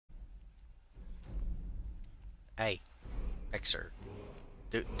Hey, Mixer.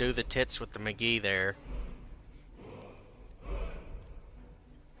 Do the tits with the McGee there.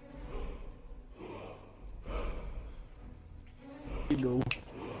 Go.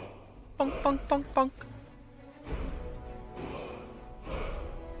 Bunk, bunk, bunk, bunk.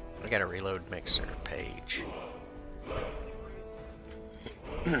 I gotta reload Mixer page.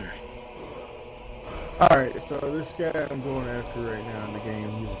 Alright, so this guy I'm going after right now in the game,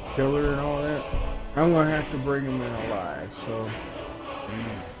 he's a killer and all that. I'm gonna have to bring him in alive, so...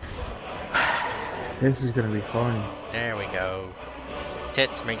 This is gonna be fun. There we go.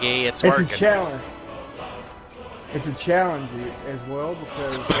 Tits McGee, it's working. It's a challenge. It's a challenge as well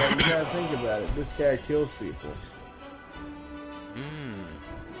because you gotta think about it. This guy kills people.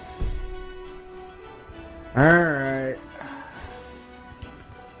 Alright.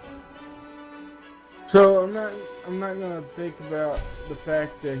 So I'm not gonna think about the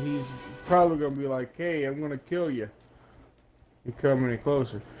fact that he's probably gonna be like, hey, I'm gonna kill you. You come any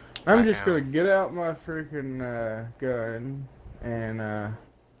closer. I'm just gonna get out my freaking gun and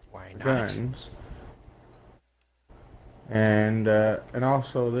why not? guns. And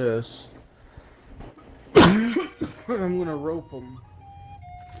also this. I'm gonna rope him.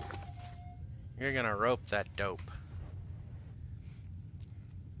 You're gonna rope that dope.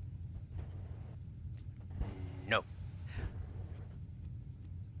 Nope.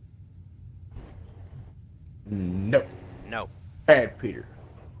 Nope. Nope. Bad Peter.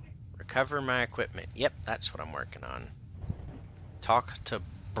 Recover my equipment. Yep, that's what I'm working on. Talk to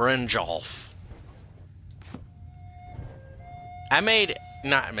Brynjolf.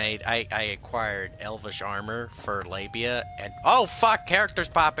 I acquired elvish armor for labia and oh fuck, characters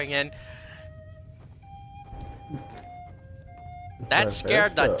popping in. That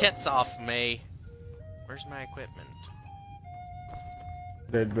scared the tits off me. Where's my equipment?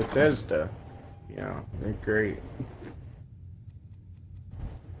 The Bethesda. Yeah, they're great.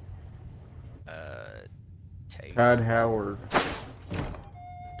 Todd Howard.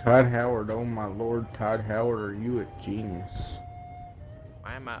 Todd Howard, oh my lord, Todd Howard, are you a genius?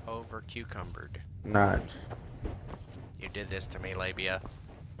 Why am I over cucumbered? Not. You did this to me, labia.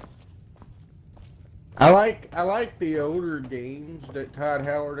 I like the older games that Todd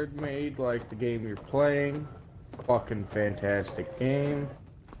Howard had made, like the game you're playing. Fucking fantastic game.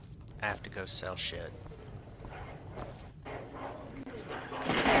 I have to go sell shit.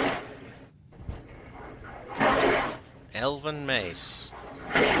 Elven Mace.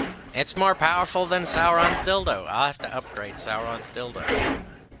 It's more powerful than Sauron's dildo. I'll have to upgrade Sauron's dildo.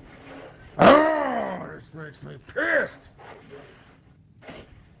 Oh, this makes me pissed!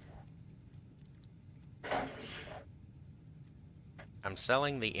 I'm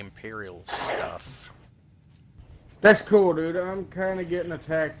selling the Imperial stuff. That's cool, dude. I'm kind of getting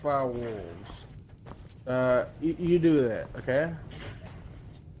attacked by wolves. You do that, okay?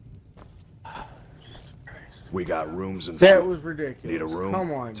 We got rooms and That food. was ridiculous. Need a room?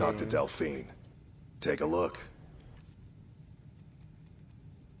 Come on, Talk to game. Delphine. Take a look.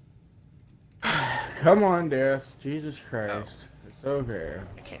 Come on, Death. Jesus Christ. It's okay.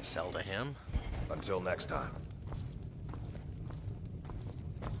 I can't sell to him. Until next time.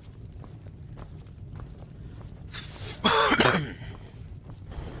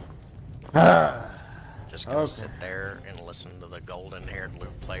 Just gonna sit there and listen to the golden-haired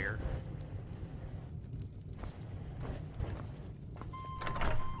loot player.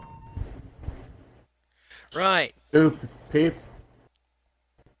 Right. Stupid peep.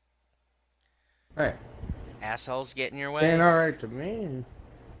 Hey. Assholes get in your way. Ain't alright to me.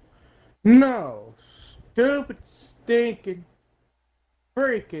 No. Stupid, stinking,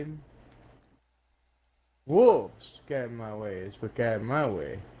 freaking wolves got in my way. It's what got in my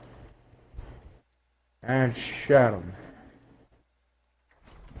way. And shot them.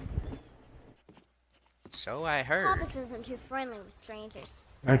 So I heard. Papas isn't too friendly with strangers.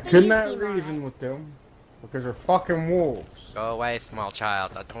 I But could you not seem reason alright. with them because they're fucking wolves. Go away, small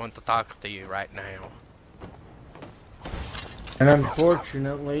child. I don't want to talk to you right now. And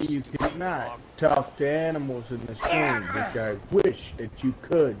unfortunately, you cannot talk to animals in this game, which I wish that you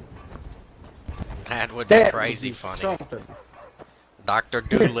could. That would be That crazy would be funny. something. Dr.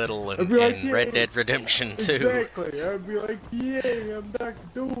 Doolittle I'd be like, in yeah, Red Dead Redemption 2. Exactly. I'd be like, yeah, I'm Dr.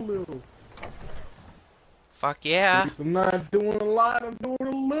 Doolittle. Fuck yeah. I'm not doing a lot, I'm doing a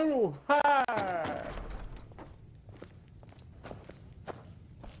little. Ha!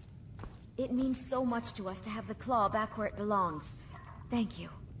 It means so much to us to have the claw back where it belongs. Thank you.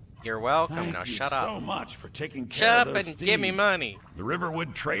 You're welcome. Thank Now you shut so up. much for taking care Shut of up those and give me thieves. money. The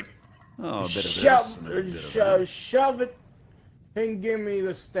Riverwood trade. Oh, a bit of this Shove, and a bit of that. shove it And give me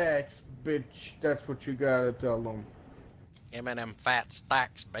the stacks, bitch. That's what you gotta tell them. Give me them fat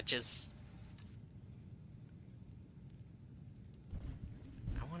stacks, bitches.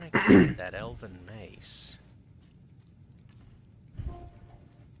 I want to get that elven mace.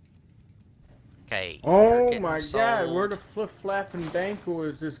 Okay. Oh my god, where the flip-flapping dankle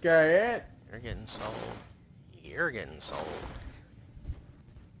is this guy at? You're getting sold. You're getting sold.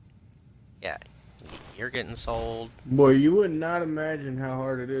 Yeah, you're getting sold. Boy, you would not imagine how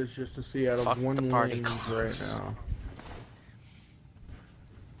hard it is just to see out of Fuck one the party lens clothes. right now.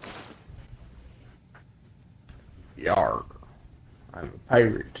 Yarr. I'm a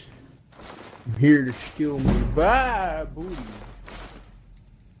pirate. I'm here to steal my booty.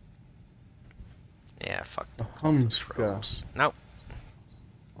 Yeah, fuck the Humska. ropes. Nope.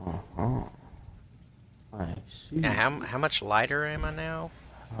 Uh-huh. I see. Yeah, how much lighter am I now?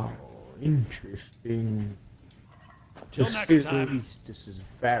 Oh, interesting. Till To next say the time. least, this is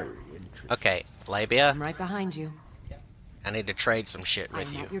very interesting. Okay, Labia, I'm right behind you. I need to trade some shit with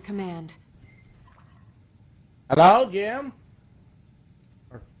I'm you. at your command. Hello, Jim?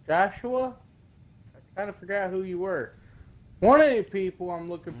 Or Joshua? I kind of forgot who you were. One of the people I'm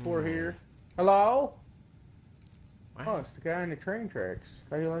looking for here. Hello? Why, Oh, it's the guy in the train tracks.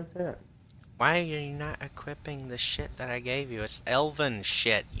 How do you like that? why are you not equipping the shit that I gave you? It's elven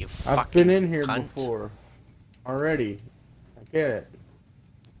shit, you fucking I've been in here cunt. before. Already. I get it.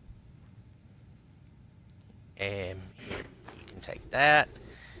 Here, you can take that.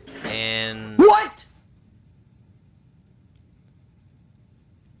 And... What?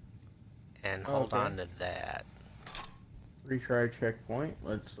 And hold Okay. on to that. Retry checkpoint.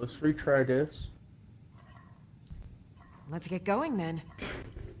 Let's retry this. Let's get going then.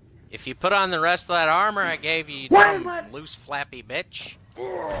 If you put on the rest of that armor I gave you, you Why dumb, am I- loose, flappy bitch. Oh,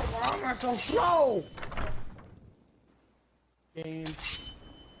 why am I so slow? Game. Just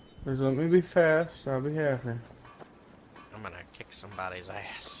let me be fast. I'll be happy. I'm gonna kick somebody's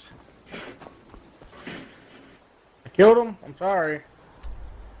ass. I killed him. I'm sorry.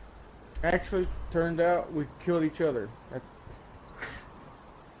 Actually, turned out we killed each other. That's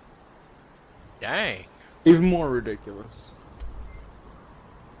Dang. even more ridiculous.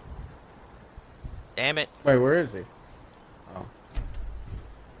 Damn it. Wait, where is he? Oh.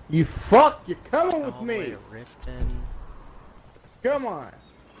 You fuck! You're coming with All the me! way to Riften. Come on!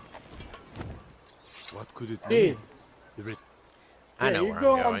 What could it Dude, mean? I know you're where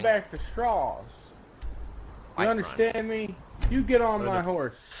going I'm going. back to straws. White You run. understand me? You get on my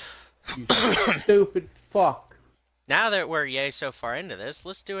horse. You stupid fuck. Now that we're yay so far into this,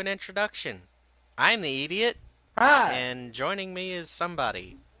 let's do an introduction. I'm the idiot, Hi! and joining me is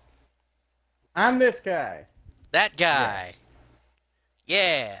somebody. I'm this guy. That guy.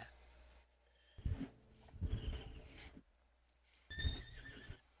 Yeah.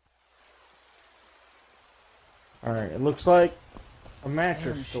 Alright, it looks like a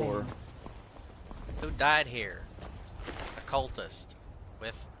mattress Damn store. shame. Who died here? A cultist.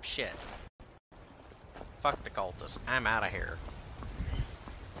 With shit. Fuck the cultist. I'm out of here.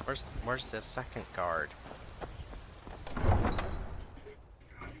 Where's the second guard?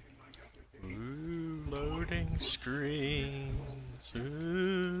 Ooh, loading screens.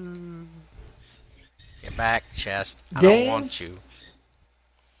 Ooh. Get back, chest. I don't Game? want you.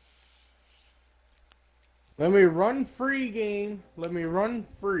 Let me run free, game. Let me run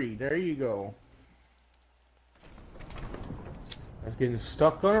free. There you go. I was getting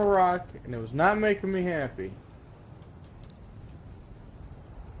stuck on a rock, and it was not making me happy.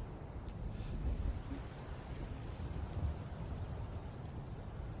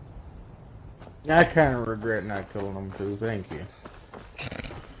 I kind of regret not killing them too. Thank you.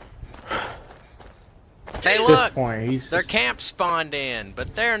 Hey, At this look! point, he's Their just- camp spawned in,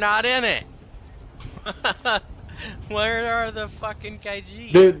 but they're not in it. Where are the fucking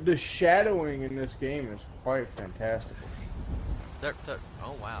KG? the shadowing in this game is quite fantastic.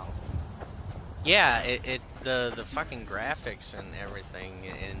 Oh wow. Yeah, the fucking graphics and everything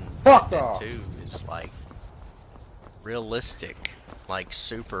in Fuck Red Dead off. 2 is like realistic, like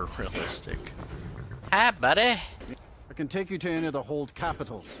super realistic. Hi, buddy. I can take you to any of the hold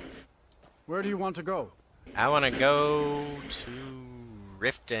capitals. Where do you want to go? I want to go to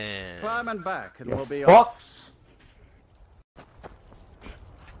Riften. Climb and back, and You we'll be off. fucks.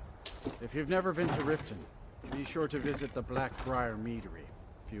 If you've never been to Riften, be sure to visit the Blackbriar Meadery.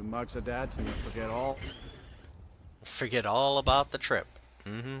 A few mugs of that, and you'll forget all. Forget all about the trip.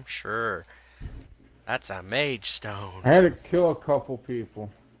 Sure. That's a mage stone. I had to kill a couple people.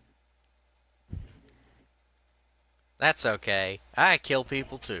 That's okay. I kill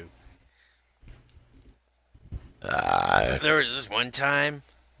people too. There was this one time,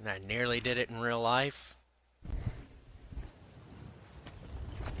 and I nearly did it in real life.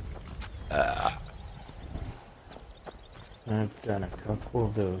 I've done a couple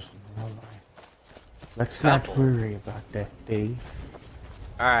of those in my life. Let's not worry about that, Dave.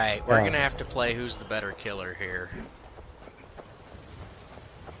 Alright, we're gonna have to play who's the better killer here.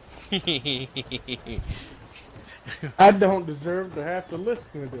 I don't deserve to have to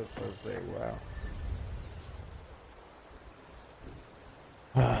listen to this whole thing, wow.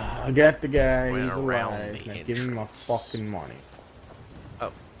 I got the guy, Went he's around alive, the now give him my entrance. fucking money.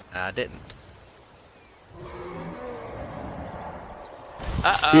 Oh, I didn't. Uh-oh,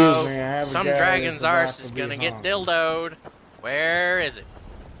 Excuse me, I have a some guy dragon's that's about arse to is be gonna get hung. dildoed. Where is it?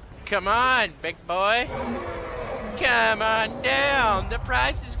 Come on, big boy. Come on down, the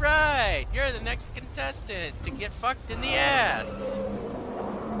price is right. You're the next contestant to get fucked in the ass.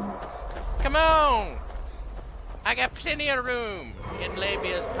 Come on. I got plenty of room in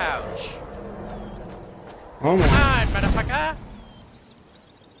Labia's pouch. Oh Come my. on, motherfucker.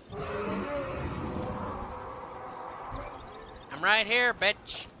 I'm right here,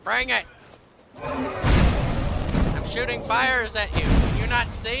 bitch. Bring it. I'm shooting fires at you. Can you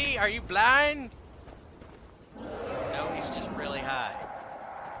not see? Are you blind? No, he's just really high.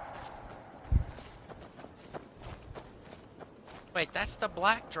 Wait, that's the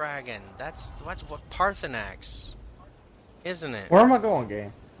black dragon. That's what Parthenax, isn't it? Where am I going,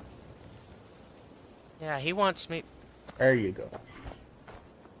 game? Yeah, he wants me. There you go.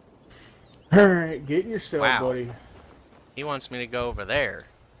 Alright, get in your cell, Wow. buddy. He wants me to go over there.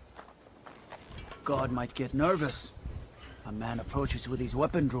 God might get nervous. A man approaches with his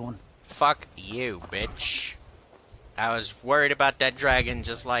weapon drawn. Fuck you, bitch. I was worried about that dragon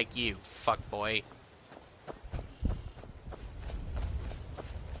just like you, fuckboy.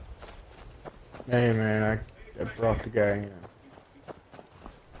 Hey man, I brought the guy in.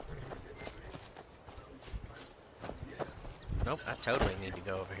 Nope, I totally need to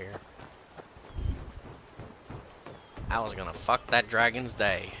go over here. I was gonna fuck that dragon's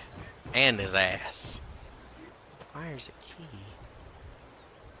day. And his ass. Where's a key?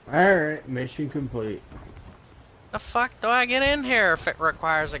 Alright, mission complete. The fuck do I get in here if it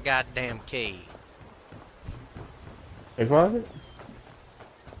requires a goddamn key? Take what?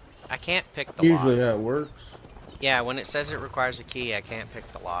 I can't pick the Usually lock. how it works. Yeah, when it says it requires a key, I can't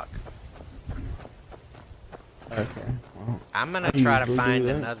pick the lock. Okay. Well, I'm gonna I try to usually do find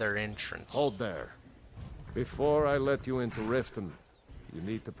that. another entrance. Hold there. Before I let you into Riften, you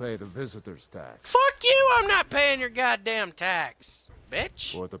need to pay the visitor's tax. Fuck you! I'm not paying your goddamn tax,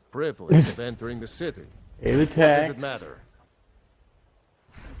 bitch. For the privilege of entering the city. Pay the What does tax. it matter?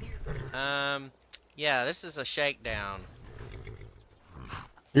 Yeah, this is a shakedown.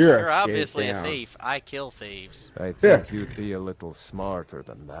 You're You're obviously a shakedown. thief. I kill thieves. I think you'd be a little smarter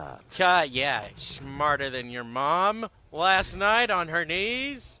than that. Yeah, smarter than your mom last night on her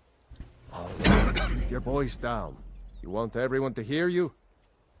knees. Keep your voice down. You want everyone to hear you?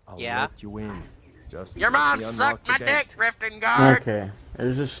 I'll Yeah. let you in. Just Your let mom me sucked my unlock the dick, gate. Riften Guard. Okay,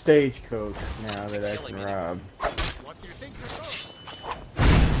 there's a stagecoach now that I can rob. What do you think you're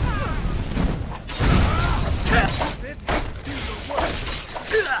doing?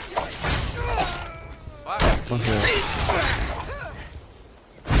 Fuck.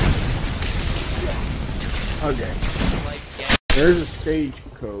 Okay, Like, yeah. there's a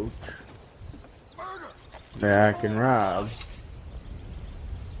stagecoach that I can rob.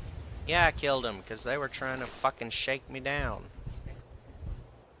 Yeah, I killed him because they were trying to fucking shake me down.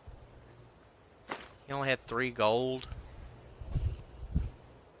 He only had 3 gold.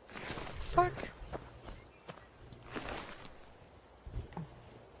 Fuck.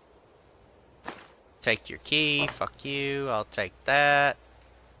 Take your key. Fuck you. I'll take that.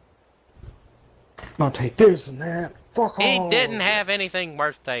 I'll take this and that. Fuck He off. didn't have anything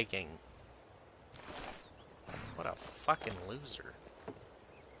worth taking. What a fucking loser.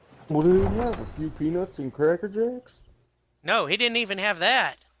 What do you have? A few peanuts and Cracker Jacks? No, he didn't even have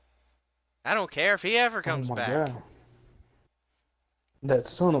that. I don't care if he ever comes oh my back. God. That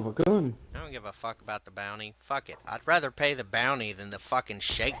son of a gun. I don't give a fuck about the bounty. Fuck it. I'd rather pay the bounty than the fucking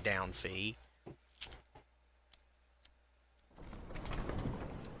shakedown fee.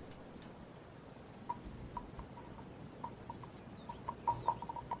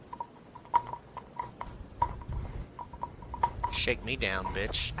 Shake me down,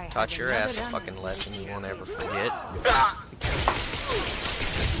 bitch. I Taught have your ass a another fucking gun. lesson you won't ever forget.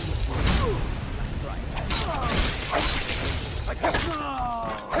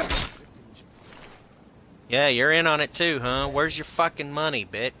 Yeah, you're in on it too, huh? Where's your fucking money,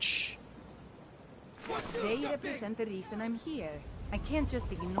 bitch? They represent the reason I'm here. I can't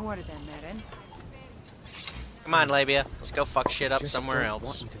just ignore them, Eren. Come on, Labia. Let's go fuck shit up somewhere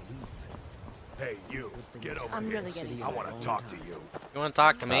else. Hey, you. Get over I'm here. really getting I want to talk to you. You want to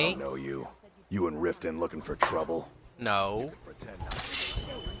talk to I me? don't know you. You and Riften looking for trouble? No. Pretend not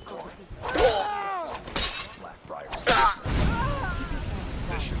to. Blackbriar's.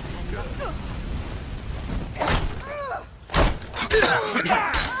 This should be good.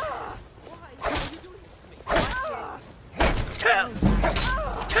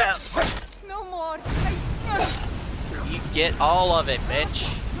 No more! You get all of it, bitch.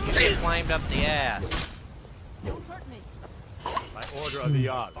 You get flamed up the ass. Don't hurt me! By order of the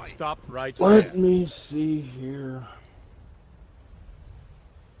Jarl, stop right there. Let me see here.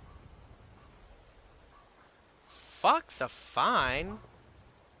 Fuck the fine.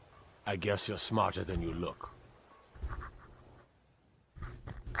 I guess you're smarter than you look.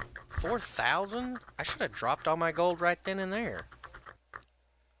 4,000? I should have dropped all my gold right then and there.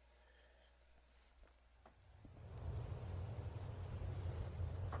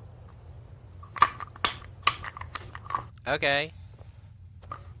 Okay.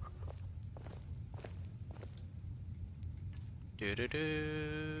 Do do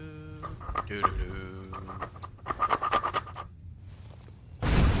do. Do do do.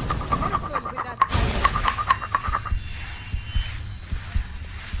 Careful with that fire.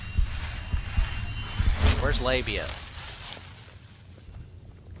 Where's Labia?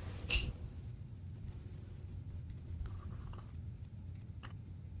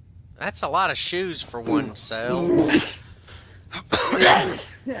 That's a lot of shoes for one cell.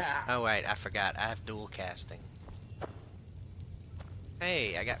 Oh wait, I forgot. I have dual casting.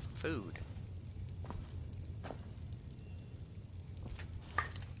 Hey, I got food.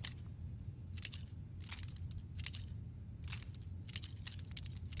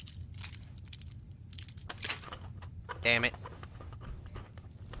 Damn it.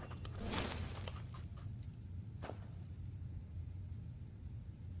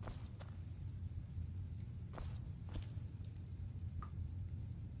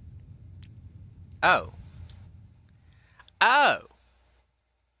 Oh. Oh.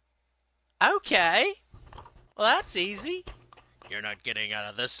 Okay. Well, that's easy. You're not getting out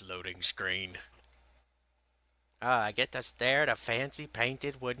of this loading screen. Oh, I get to stare at a fancy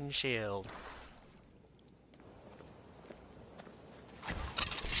painted wooden shield.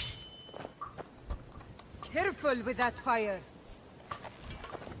 Careful with that fire.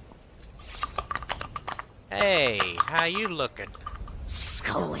 Hey, how you looking?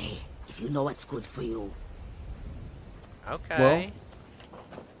 Go away, if you know what's good for you. Okay.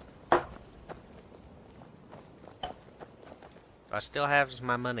 I still have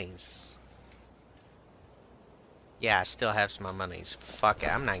my monies. Yeah, I still have my monies. Fuck it,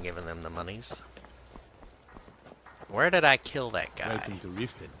 I'm not giving them the monies. Where did I kill that guy? Welcome to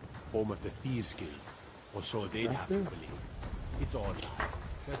Riften, home of the Thieves Guild. Or so they'd have to believe. It's all lies.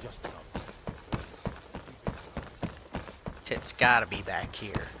 They're just nuts. It's gotta be back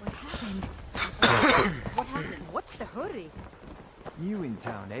here. What happened? What happened? What's the hurry? New in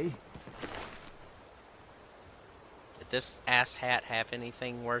town, eh? Did this ass hat have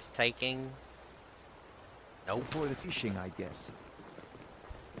anything worth taking? Nope. For the fishing, I guess.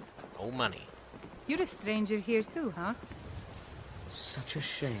 No money. You're a stranger here too, huh? Such a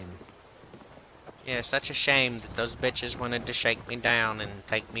shame. Yeah, such a shame that those bitches wanted to shake me down and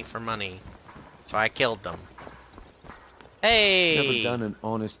take me for money. So I killed them. Hey! Never done an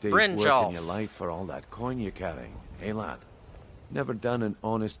honest day's work in your life for all that coin you're carrying, eh lad? Never done an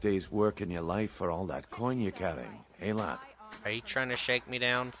honest day's work in your life for all that coin you're carrying, eh lad? Are you trying to shake me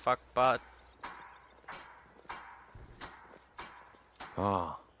down, fuck butt?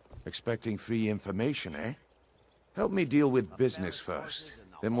 Ah, expecting free information, eh? Help me deal with business first,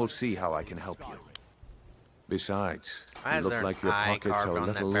 then we'll see how I can help you. Besides, Why you is look there an like your eye pockets carved are a on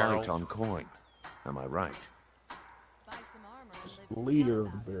that little barrel? light on coin. Am I right? Leader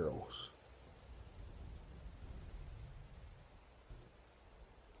of the barrels.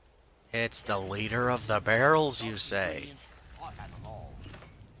 It's the leader of the barrels, you say?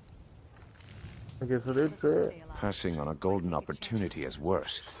 I guess I did say it. Passing on a golden opportunity is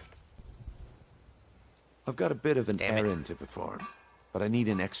worse. I've got a bit of an errand to perform, but I need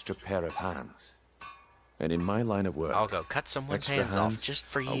an extra pair of hands. And in my line of work, I'll go cut someone's extra hands off just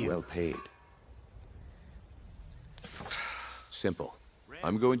for are you. well paid. Simple.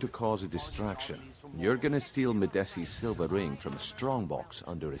 I'm going to cause a distraction. You're gonna steal Medesi's silver ring from a strongbox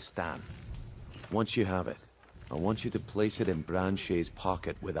under a stand. Once you have it, I want you to place it in Branche's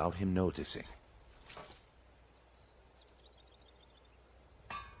pocket without him noticing.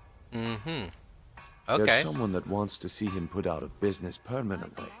 Mm-hmm. Okay. There's someone that wants to see him put out of business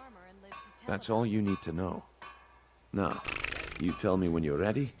permanently. That's all you need to know. Now, you tell me when you're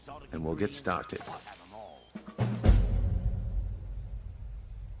ready, and we'll get started.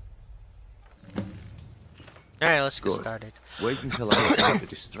 Alright, let's get started. Wait until I apply the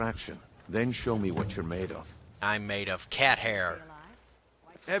distraction, then show me what you're made of. I'm made of cat hair.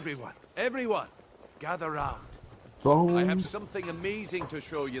 Everyone, gather round. Bones. I have something amazing to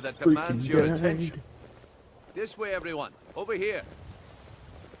show you that demands your Freaking attention. This way, everyone. Over here.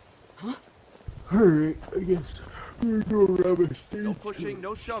 Alright, I guess we're going around the stage. No pushing,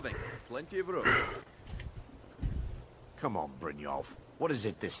 no shoving. Plenty of room. Come on, Brynjolf. What is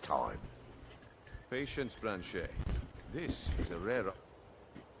it this time? Patience, Blanchet. This is a rare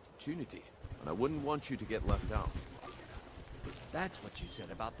opportunity, and I wouldn't want you to get left out. That's what you said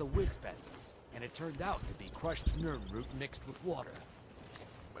about the wisp essence, and it turned out to be crushed nerve root mixed with water.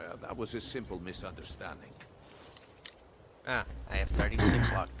 Well, that was a simple misunderstanding. Ah, I have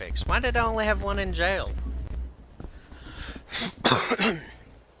 36 lockpicks. Why did I only have one in jail?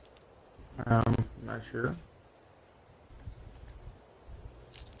 Not sure.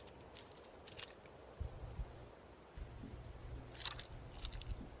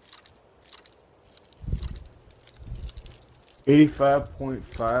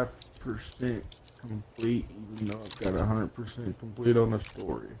 %85.5% complete, even though I've got 100% complete on the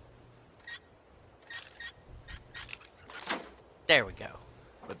story. There we go.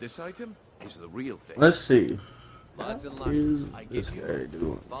 But this item is the real thing. Let's see. Lads and What is lasses, I this give guy you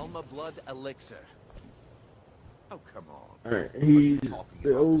doing? Valma Blood Elixir. Oh, come on. Alright, he's the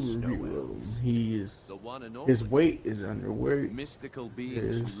overview of him. He is. The one and His only. weight is underweight. Mystical beings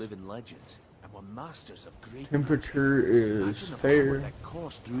His who live in legends and were masters of great temperature is Imagine the power fair. that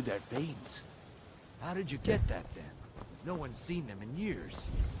coursed through their veins. How did you get that then? No one's seen them in years.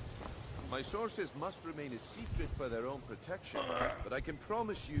 My sources must remain a secret for their own protection, but I can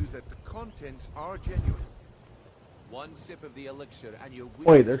promise you that the contents are genuine. One sip of the elixir and your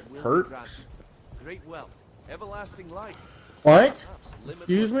Wait, there's will be perks? granted. Great wealth, everlasting life. What? Perhaps limitless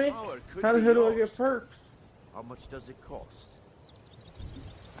Excuse me? power could How the be hell do I yours. get perks? How much does it cost?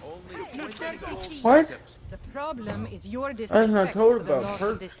 Only 20 gold What? seconds. The problem is your I was disrespect not told for the about laws of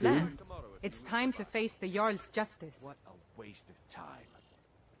perks, this dude. land. It's time to face the Jarl's justice. What a waste of time.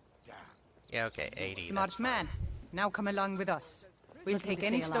 Yeah, okay, 80. Smart that's fine. man. Now come along with us. We'll Looking take to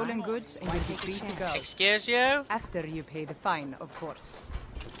any stay stolen alive? goods and you'll be free to go. Excuse you? After you pay the fine, of course.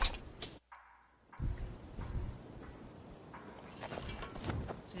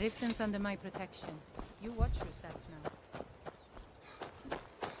 Riften's under my protection. You watch yourself now.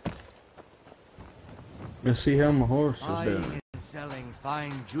 Let's see how my horse is Buying doing. and selling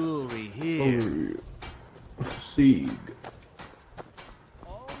fine jewelry here. Overview. Sieg.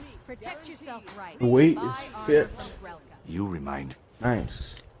 Protect yourself right. The weight is Buy armor fit. from Grelka. You remind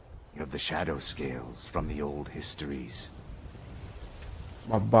Nice. me of the shadow scales from the old histories.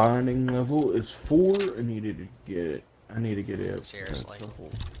 My binding level is 4. I need to get it up. Seriously. That's the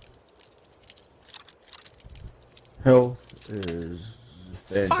whole- Health is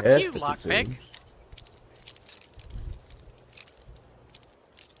fantastic. Fuck you, it lockpick. seems.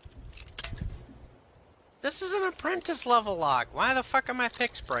 This is an apprentice level lock. Why the fuck are my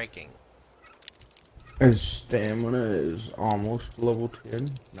picks breaking? His stamina is almost level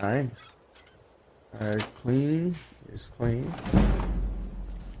 10. Nice. Clean is clean.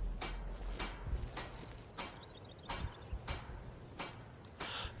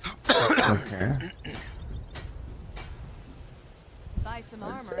 Okay. Buy some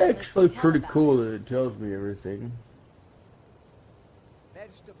armor. It's actually pretty cool that it tells me everything.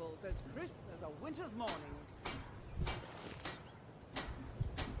 Vegetables as crisp as a winter's morning.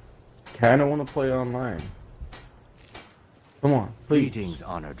 Kinda wanna play online. Come on, please. Greetings,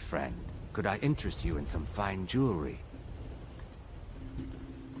 honored friend. Could I interest you in some fine jewelry?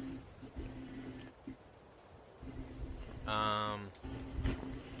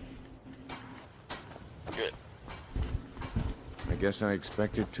 Good. I guess I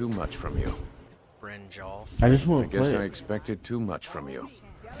expected too much from you. Brynjolf. I just wanna I guess play I it. expected too much from you.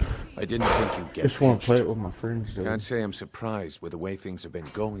 I didn't think you'd get Just wanna pinched. play it with my friends, dude. Can't say I'm surprised with the way things have been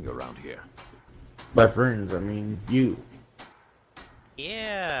going around here. By friends, I mean you.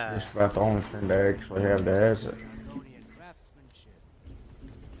 Yeah. Just about the only friend I actually have that has it.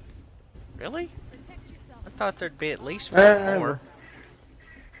 Really? I thought there'd be at least I 4 more.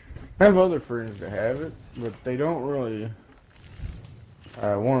 have other friends that have it, but they don't really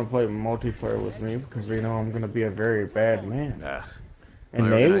want to play multiplayer with me because they know I'm going to be a very bad man. Nah. And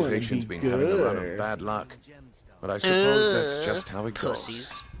My they want to organization's be been having a run of good. bad luck. But I suppose that's just how it goes.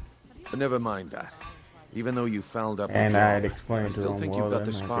 Pussies. But never mind that. Even though you fouled up And the job, I'd explained I to still them, think well, you've got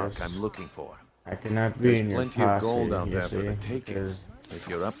the then, I spark guess I'm looking for. I cannot be There's in your plenty of gold posse, out you there for the see, taking, because if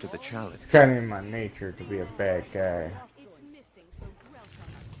you're up to the challenge. it's kind of in my nature to be a bad guy.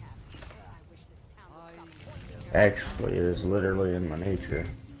 Actually, it is literally in my nature.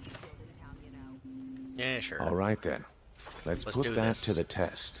 Yeah, sure. All right then. Let's do put that this. to the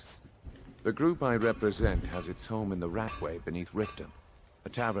test. The group I represent has its home in the Ratway beneath Riften, a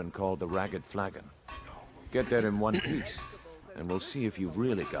tavern called the Ragged Flagon. Get there in one piece, and we'll see if you've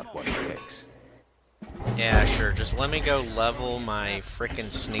really got what it takes. Yeah, sure. Just let me go level my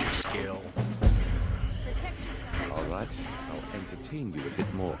frickin' sneak skill. All right, I'll entertain you a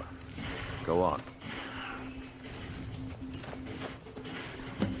bit more. Go on.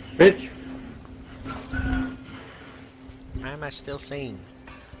 Bitch! Why am I still seeing?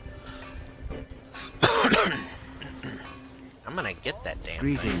 I'm gonna get that damn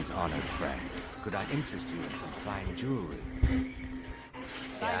Greetings, thing. honored friend. Could I interest you in some fine jewelry?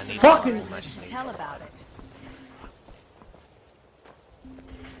 Yeah, I need Fucking to level my sneak. Tell about it.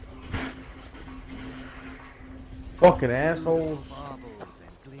 Fucking assholes. Marbles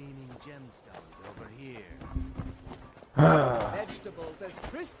and gleaming gemstones over here. Vegetables as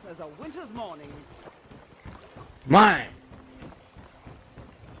crisp as a winter's morning. Mine!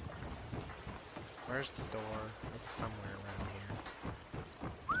 Where's the door? It's somewhere around here.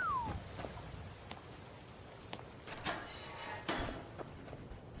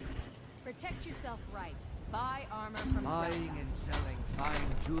 Protect yourself right. Buy armor from Buying and selling fine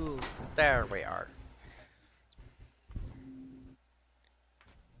jewels. There we are.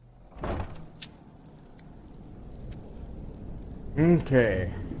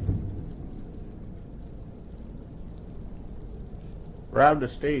 Okay. Robbed a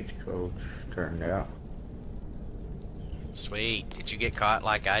stagecoach, turned out. Sweet. Did you get caught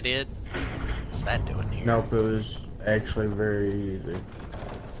like I did? What's that doing here? Nope, it was actually very easy.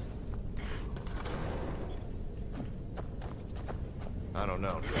 I don't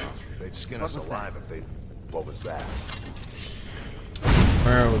know, Josh. They'd skin us alive if they... What was that?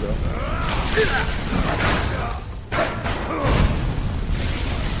 Where we go?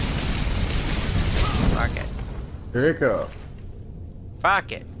 Fuck it. Here it goes.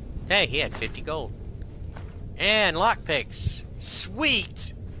 Fuck it. Hey, he had 50 gold. And lockpicks.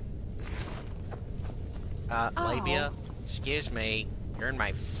 Sweet! Labia, excuse me. You're in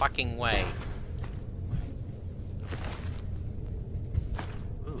my fucking way.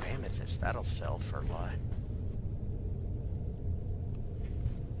 Ooh, amethyst. That'll sell for what?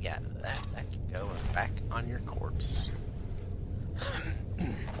 Yeah, that can go back on your corpse.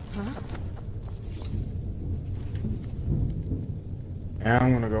 Now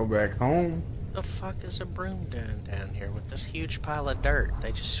I'm gonna go back home. The fuck is a broom doing down here with this huge pile of dirt?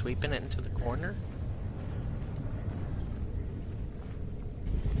 They just sweeping it into the corner?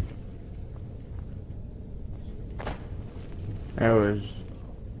 That was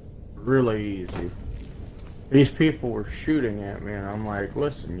really easy. These people were shooting at me and I'm like,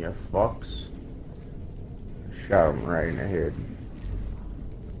 listen, you fucks. Shot them right in the head.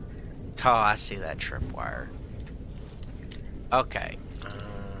 Oh, I see that tripwire. Okay.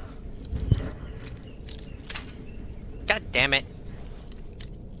 God damn it.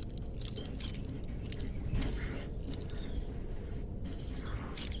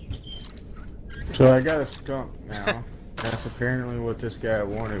 So I got a skunk now. That's apparently what this guy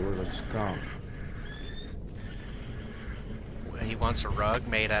wanted, was a skunk. He wants a rug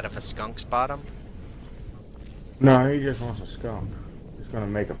made out of a skunk's bottom? No, he just wants a skunk. He's gonna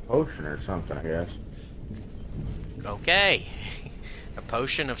make a potion or something, I guess. Okay. A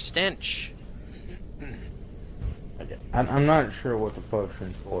potion of stench. I'm not sure what the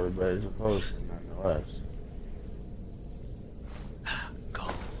potion's for, but it's a potion nonetheless.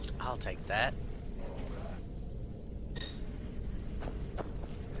 Gold. I'll take that.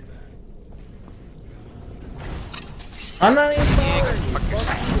 I'm not even bothered. Fuck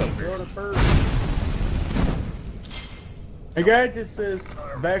yourself, Throw the bird. The guy just says,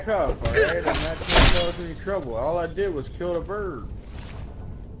 back up, alright? I'm not trying to cause any trouble. All I did was kill the bird.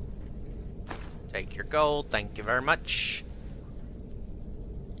 Take your gold. Thank you very much.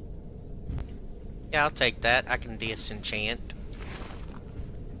 Yeah, I'll take that. I can disenchant.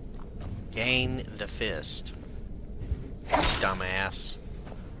 Gain the fist. Dumbass.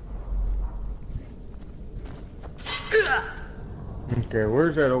 Okay,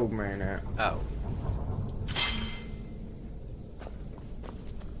 where's that old man at? Oh.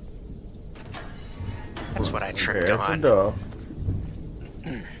 That's what I tripped There's the on. dog.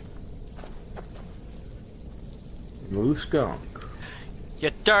 Blue skunk.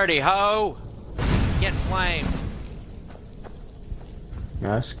 You dirty hoe! Get flamed.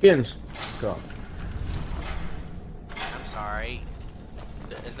 My skin's gone. I'm sorry.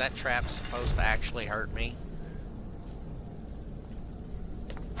 Is that trap supposed to actually hurt me?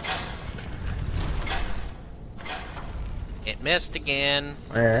 It missed again.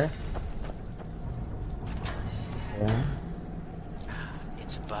 Yeah. Yeah.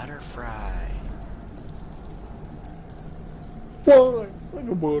 It's a butterfly. Whoa, like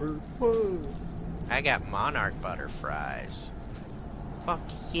a butter. Whoa. I got monarch butterflies. Fuck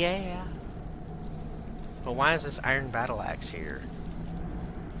yeah. But why is this iron battle axe here?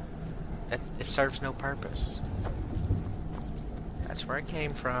 It serves no purpose. That's where I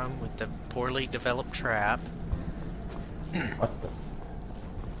came from with the poorly developed trap.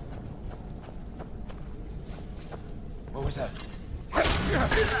 What was that?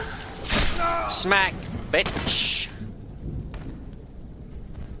 Smack, bitch.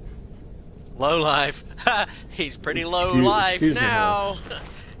 Low life. He's pretty low life now.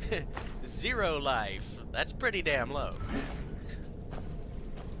 0 life. That's pretty damn low.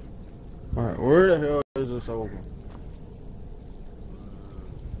 Alright, where the hell is this old one?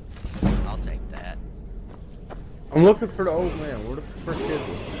 I'll take that. I'm looking for the old man. Where the frick is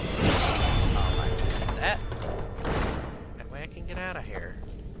he? Oh, I can do that. That way I can get out of here.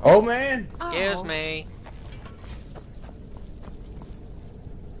 Old man? Excuse me.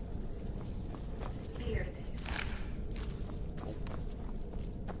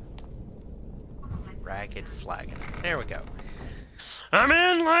 Ragged flagon. There we go. I'm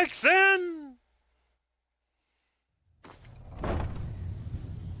in like sin!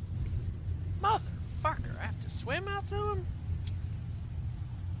 Motherfucker, I have to swim out to him?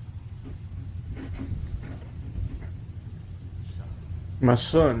 My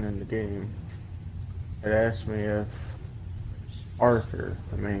son in the game had asked me if Arthur,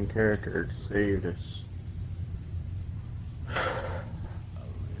 the main character, saved us.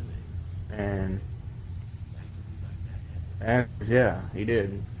 And yeah, he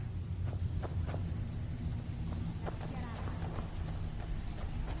did.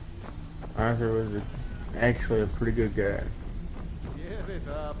 Arthur was actually a pretty good guy. Give it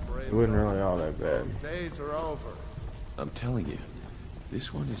up, He wasn't really all that bad. Days are over. I'm telling you,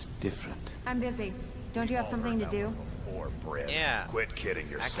 this one is different. I'm busy. Don't you have something to do? Yeah. Quit kidding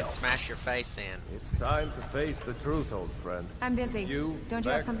I can smash your face in. It's time to face the truth, old friend. I'm busy. Don't you have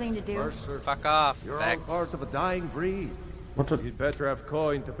Vex, something to do? Mercer, Fuck off, you're Vex. all parts of a dying breed. What the? You'd better have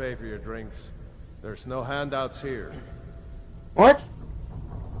coin to pay for your drinks. There's no handouts here. What?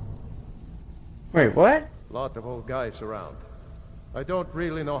 Wait, what? Lot of old guys around. I don't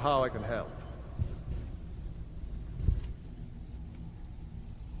really know how I can help.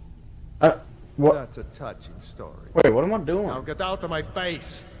 What? That's a touching story. Wait, what am I doing? Now get out of my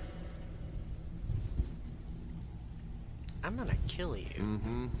face! I'm gonna kill you.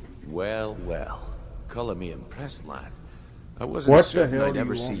 Mm-hmm. Well, well. Color me impressed, lad. I wasn't What the certain hell I'd do you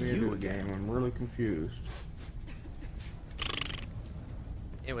ever want see me to you do again. again? I'm really confused.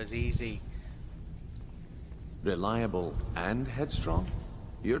 It was easy. Reliable and headstrong?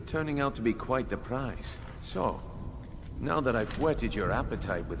 You're turning out to be quite the prize. So, now that I've whetted your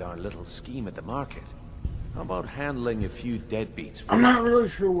appetite with our little scheme at the market, how about handling a few deadbeats for I'm you? not really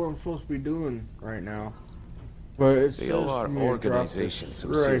sure what I'm supposed to be doing right now. But it's They owe our organization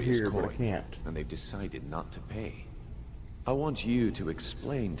some serious here, coin, but I can't. and they've decided not to pay. I want you to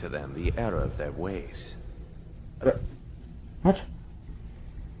explain to them the error of their ways. What?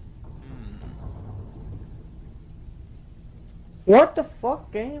 What the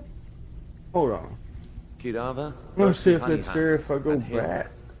fuck, game? Hold on. Kirava, Let's see if versus it's fair if I go and him.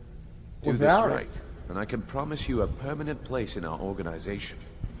 back. Do this without it. right, and I can promise you a permanent place in our organization.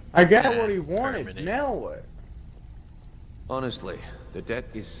 I got what he wanted. Permanent. Now what? Honestly, the debt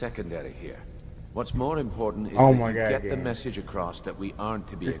is secondary here. What's more important is Oh that my you God, get the game. message across that we aren't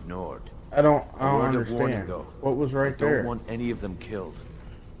to be ignored. I don't A word of warning, understand. though. What was right I don't there? want any of them killed.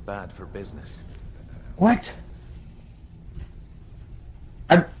 Bad for business. What?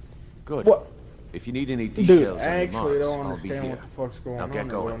 Good. What? If you need any Dude, details I on your actually marks, don't I'll be understand here. what the fuck's going Now on get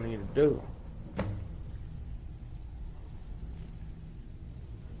and what I going. need to do.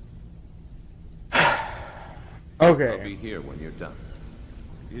 Okay. I'll be here when you're done.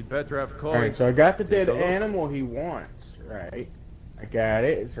 You'd better have coin. Alright, so I got the Take dead a look. animal he wants, right? I got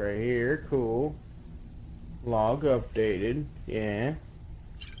it, it's right here, cool. Log updated, yeah.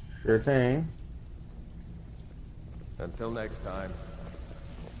 Sure thing. Until next time.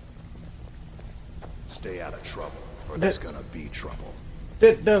 Stay out of trouble, or there's gonna be trouble.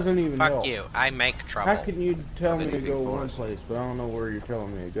 That doesn't even Fuck help. you. I make trouble. How can you tell me to Anything go for one us? place, but I don't know where you're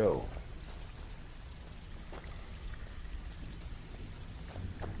telling me to go?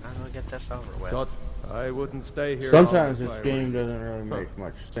 this over with. God, I wouldn't stay here. Sometimes this game doesn't really make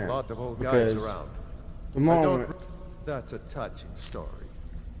much sense. Lot of old guys because around. the moment That's a touching story.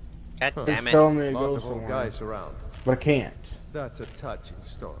 God damn it. tell me to Lot go of old somewhere, guys around. but I can't. That's a touching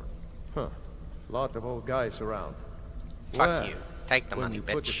story. Huh. Lot of old guys around. Fuck Well, you. Take the when money, you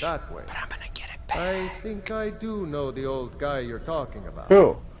bitch. put it that way, But I'm gonna get it back. I think I do know the old guy you're talking about.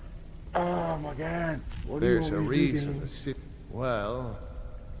 Who? Oh my God! What do you There's a want me to do, reason gang? the city. Well,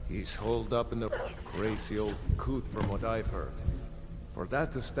 he's holed up in the crazy old coot from what I've heard. For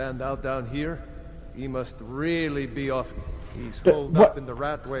that to stand out down here, he must really be off. He's holed up in the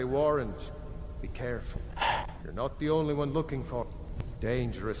Ratway Warrens. Be careful. You're not the only one looking for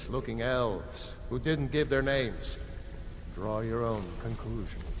dangerous-looking elves who didn't give their names. Draw your own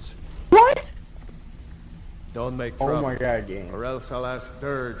conclusions. What? Don't make trouble. Oh my God, gang! Or else I'll ask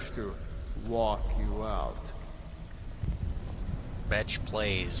Dirge to walk you out. Bitch,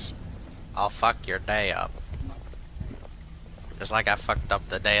 please. I'll fuck your day up. Just like I fucked up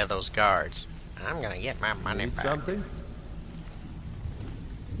the day of those guards. I'm gonna get my money Need back. something?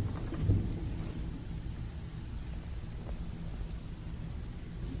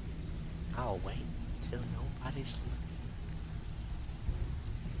 I'll wait till nobody's looking.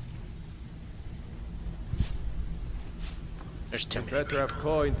 There's too You many better people. have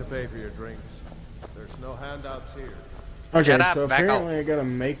coin to pay for your drinks. There's no handouts here. Okay, Shut up, so back apparently I gotta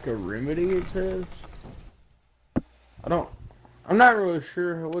make a remedy. It says. I'm not really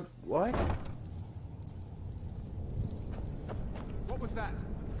sure what. What was that?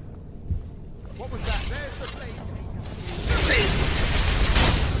 What was that? There's the blade.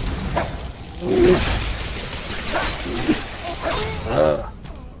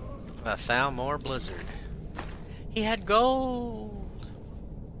 A Thalmor Blizzard. He had gold.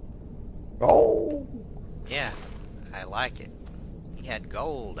 Gold. Yeah, I like it. He had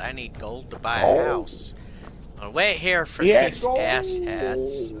gold. I need gold to buy a house. I'll wait here for these ass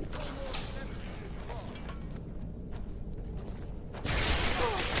hats.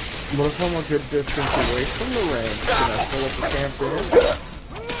 What if I'm a good distance away from the range? Can I pull up the camp there?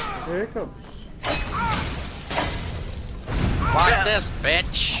 There it comes. Watch this,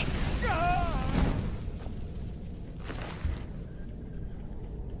 bitch.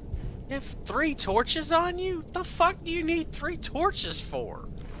 You have 3 torches on you? The fuck do you need 3 torches for?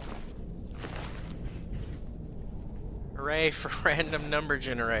 Hooray for random number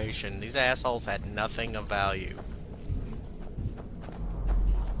generation. These assholes had nothing of value.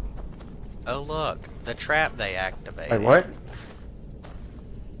 Oh look, the trap they activated. Wait, what?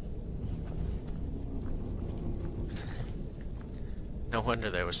 No wonder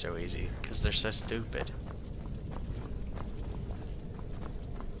they were so easy, because they're so stupid.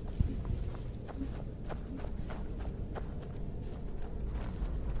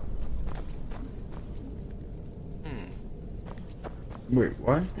 Wait,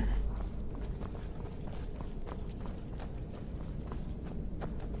 what?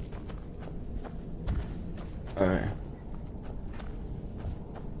 Alright.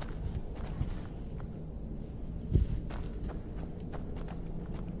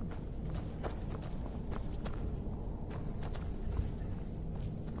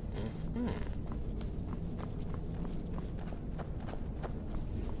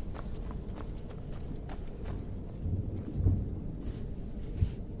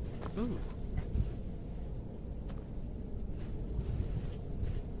 Ooh.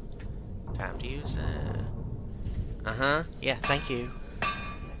 Time to use it. Uh-huh. Yeah, thank you.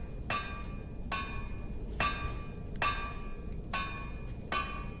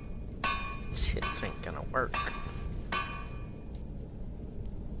 These hits ain't gonna work.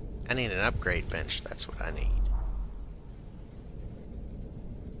 I need an upgrade bench, that's what I need.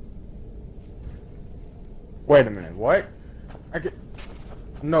 Wait a minute, what? I could...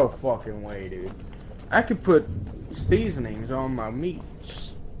 No fucking way, dude. I could put seasonings on my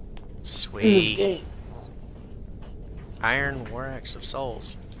meats. Sweet. Iron War Axe of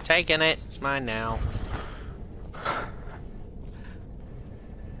Souls. Taking it. It's mine now.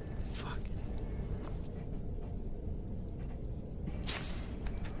 Fucking.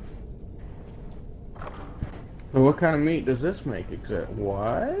 So what kind of meat does this make? Except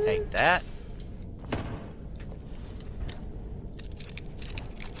what? Take that.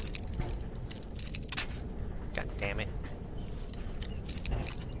 God damn it.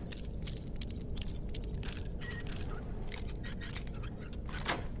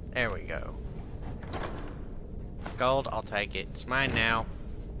 There we go. Gold, I'll take it. It's mine now.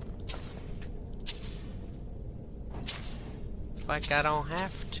 It's like I don't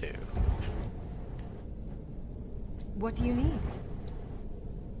have to. What do you need?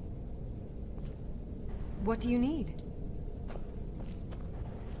 What do you need?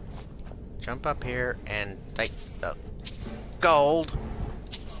 Jump up here and take the gold.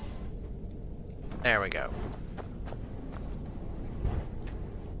 There we go.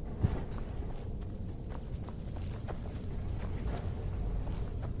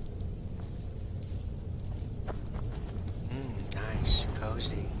 Nice,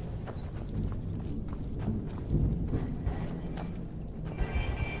 cozy.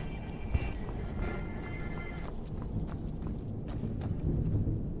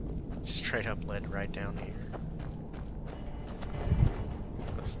 Straight up led right down here.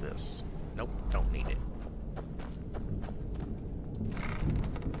 What's this? Nope, don't need it.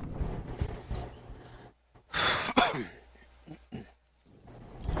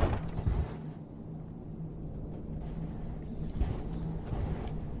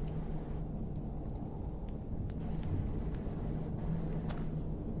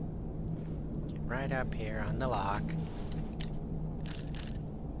 Get right up here on the lock.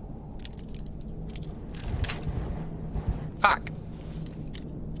 Fuck!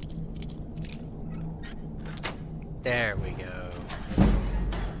 There we go.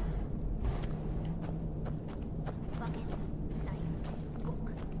 Bucket, knife, book,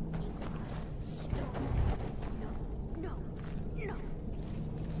 ink, stone. No, no, no.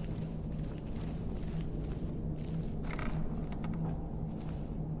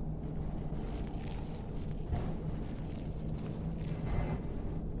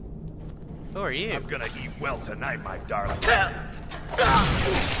 Who are you? I'm gonna eat well tonight, my darling.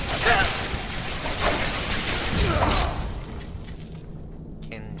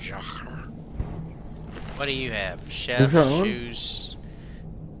 What do you have? Chef, shoes.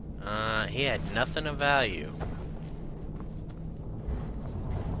 He had nothing of value.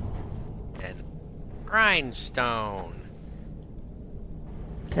 And grindstone.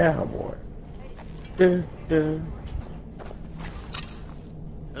 Cowboy. Dun, dun.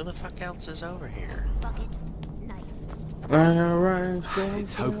 Who the fuck else is over here? Bucket, knife.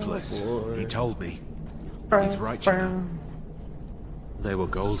 It's hopeless. He told me. He's right, you know. They were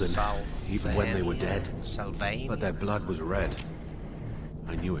golden, even when they were dead. But their blood was red.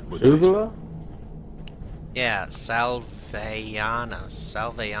 I knew it would be. Yeah, Salveanus.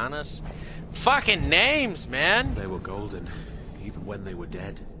 Salveanus? Fucking names, man! They were golden, even when they were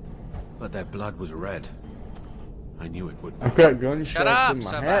dead. But their blood was red. I knew it would be. I've got gunshots Shut up, in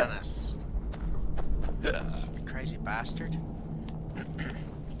my Salveanus. Crazy bastard.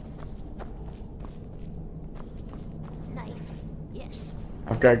 Knife, yes.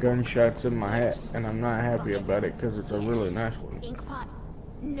 I've got gunshots in my hat, and I'm not happy about it because it's a really nice one. Ink pot,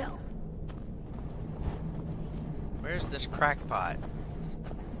 no. Where's this crackpot?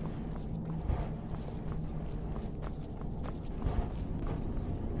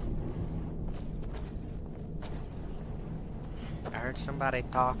 I heard somebody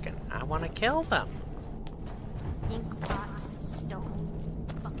talking. I want to kill them. Ink pot, stone,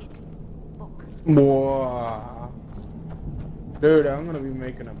 bucket, book. Whoa. Dude, I'm gonna be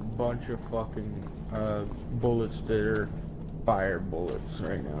making a bunch of fucking bullets that are fire bullets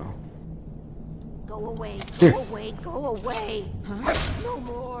right now. Go away, go away, go away. Huh? No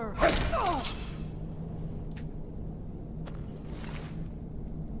more. Oh.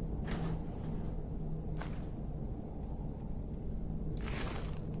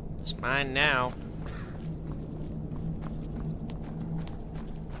 It's mine now.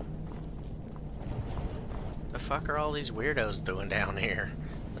 The fuck are all these weirdos doing down here?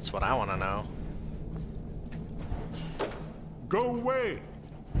 That's what I want to know. Go away!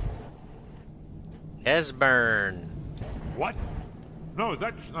 Esbern. What? No,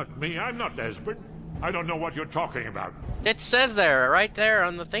 that's not me. I'm not Esbern. I don't know what you're talking about. It says there, right there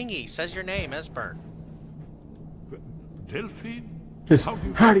on the thingy, says your name, Esbern. Delphine?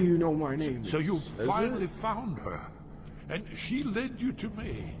 How do you know my name? So you finally found her, and she led you to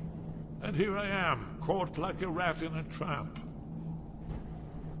me. And here I am, caught like a rat in a trap.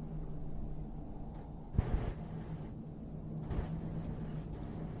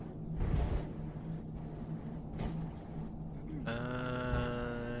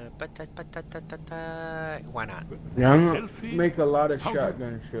 Why not? Yeah, I'm gonna make a lot of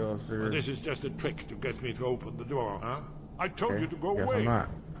shotgun shells there. Well, this is just a trick to get me to open the door, huh? I told you to go away. I'm not.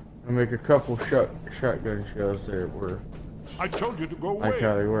 I'll make a couple shotgun shells there were. I told you to go away. Like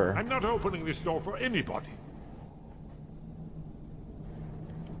how they were. I'm not opening this door for anybody.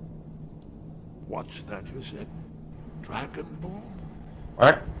 What's that you said? Dragonborn?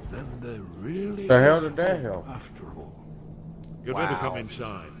 What? Then there really the hell is did that hope help? after all. You better come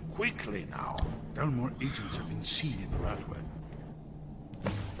inside. Quickly now. No more agents have been seen in the Ratway.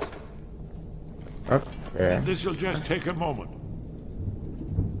 Okay. And this'll just take a moment.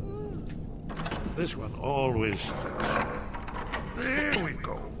 This one always sticks. There we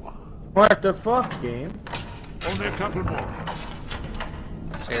go. What the fuck, game? Only a couple more.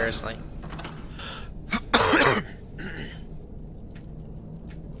 Seriously?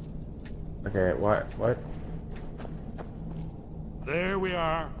 Okay, what? There we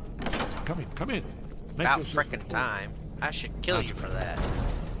are. Come in. Make About yourself frickin' time. I should kill you for that.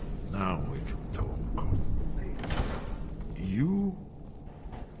 Now we can talk. You,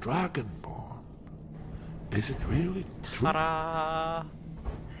 Dragonborn. Is it really true? Ta-da!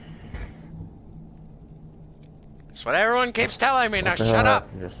 That's what everyone keeps telling me. Now shut up.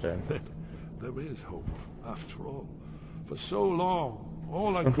 There is hope, after all. For so long,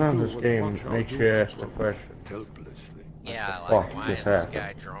 all I Sometimes could this do was game watch our makes you doings ask the progress question. helplessly. Yeah, What like, the why fuck is just this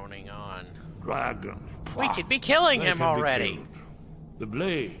happened? guy droning on? Dragons. We could be killing They him can be already. killed. The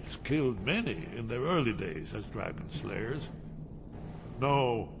Blades killed many in their early days as dragon slayers.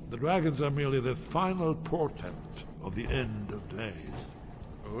 No, the dragons are merely the final portent of the end of days.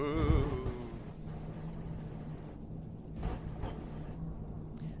 Ooh.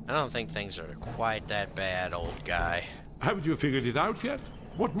 I don't think things are quite that bad, old guy. Haven't you figured it out yet?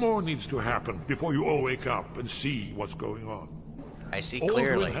 What more needs to happen before you all wake up and see what's going on? I see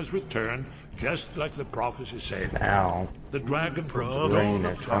clearly. Aldrin has returned, just like the prophecy said. Now. The dragon from the dawn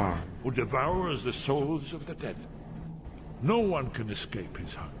of time who devours the souls of the dead. No one can escape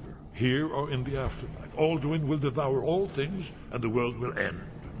his hunger, here or in the afterlife. Aldrin will devour all things, and the world will end.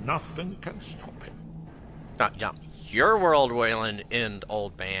 Nothing can stop him. No, your world will end,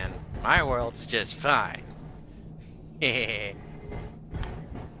 old man. My world's just fine.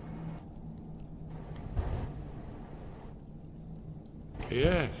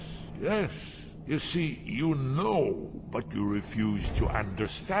 Yes. You see, you know, but you refuse to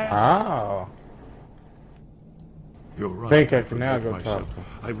understand. Oh. You're right. Think I can now forget go myself. talk to him.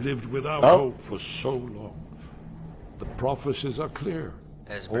 I've lived without Oh. hope for so long. The prophecies are clear.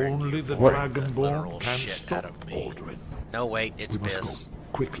 That's very Only the What? Dragonborn can Shit stop out of me. Aldrin. No, wait, it's We must Biz. go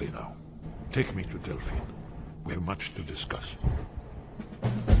quickly now. Take me to Delphine. We have much to discuss.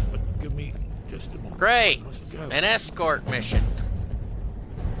 But give me just a moment. Great! I must gather. An escort mission.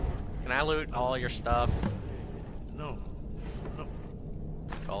 Can I loot all your stuff? No.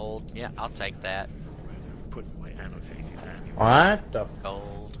 Gold? Yeah, I'll take that. Put my annotated manual. What the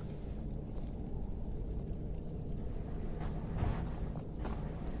Gold.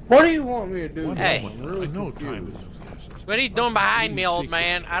 What do you want me to do? Hey. I'm really I know confused. time is of the essence. What are you doing behind me, old Secrets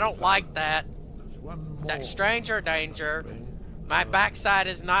man? I don't like that. There's one more. That stranger danger. My backside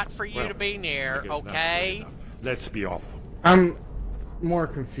is not for you Well, to be near, I guess that's okay? good enough. Let's be off. I'm more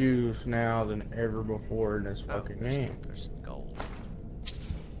confused now than ever before in this fucking game. There's some gold.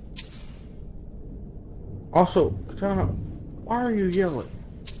 Also, Katana, why are you yelling?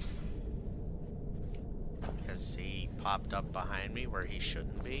 Because he popped up behind me where he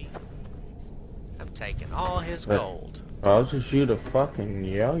shouldn't be. I'm taking all his But- gold. Causes you to fucking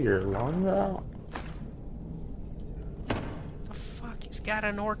yell your lungs out? The fuck? He's got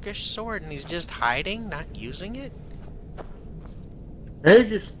an orcish sword and he's just hiding, not using it? There's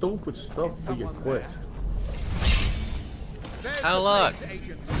just stupid stuff for your quest. Oh look! It's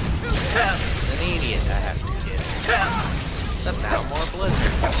an idiot I have to kill. It's a Thalmor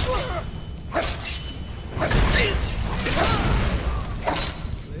Blizzard.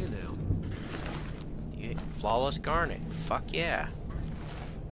 Yeah, flawless garnet. Fuck yeah.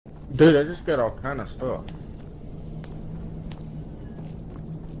 Dude, I just got all kind of stuff.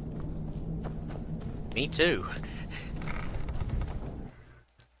 Me too.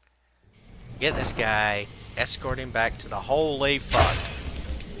 Get this guy, escort him back to the holy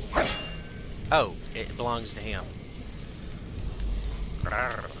fuck. Oh, it belongs to him.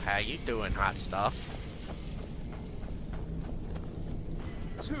 How you doing, hot stuff?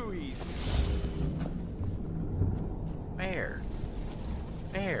 Too easy. Where?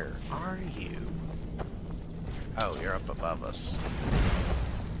 Where are you? Oh, you're up above us.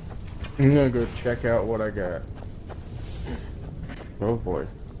 I'm gonna go check out what I got. Oh boy.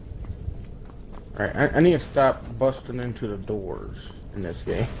 Alright, I need to stop busting into the doors in this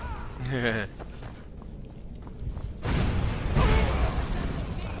game.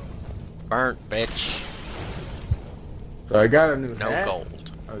 Burnt, bitch. So I got a new No hat.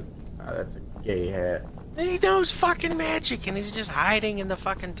 gold. Oh, that's a gay hat. He knows fucking magic and he's just hiding in the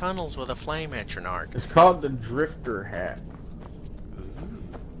fucking tunnels with a flame etronarch. It's called the Drifter hat.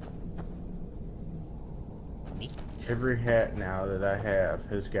 Neat. Every hat now that I have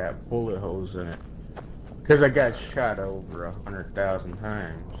has got bullet holes in it. Because I got shot over 100,000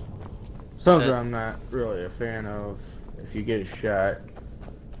 times. Something I'm not really a fan of. If you get shot,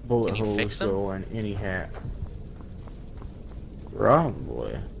 bullet holes go in any hat.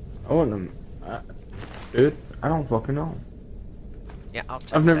 Probably. I wouldn't have... dude, I don't fucking know. Yeah, I'll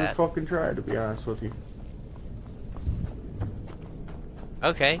take I've never that. fucking tried, to be honest with you.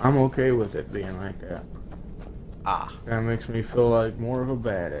 Okay. I'm okay with it being like that. Ah. That makes me feel like more of a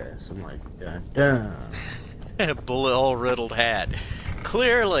badass. I'm like, dun dun. Bullet hole riddled hat.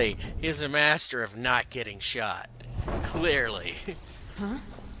 Clearly, he's a master of not getting shot. Clearly. Huh?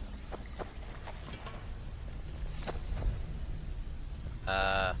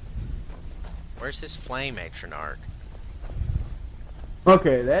 Where's his flame Atronarch?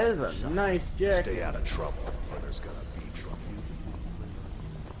 Okay, that is a nice jacket. Stay out of trouble, or there's gonna be trouble.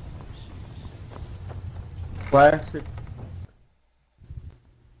 Classic.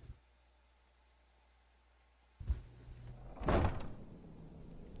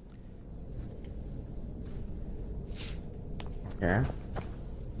 Yeah.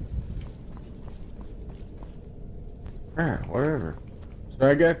 Ah, whatever. So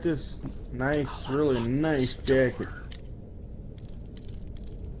I got this nice, really nice jacket.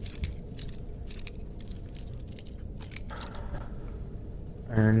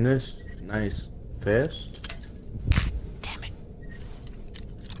 And this nice vest. Damn it.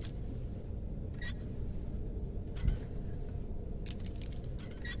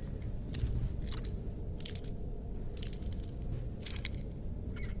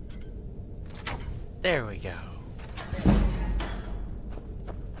 There we go.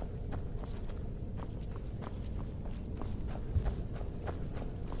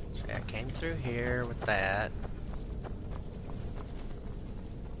 See, I came through here with that.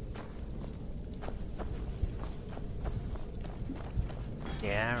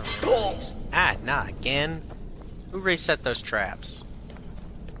 Yeah, I remember these. Ah, nah, again? Who reset those traps?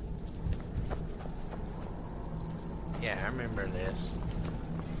 Yeah, I remember this.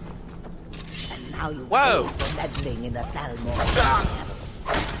 And now you Whoa! pay for meddling in the Thalmor affairs.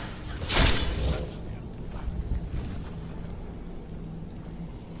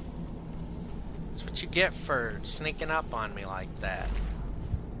 That's what you get for sneaking up on me like that.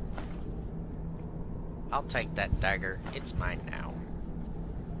 I'll take that dagger. It's mine now.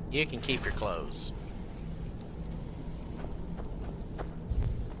 You can keep your clothes.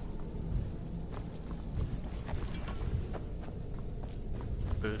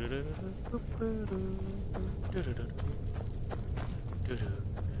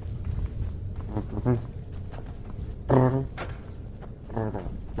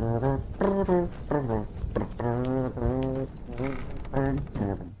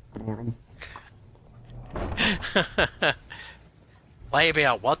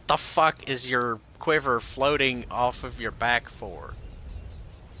 Labia, what the fuck is your quiver floating off of your back for?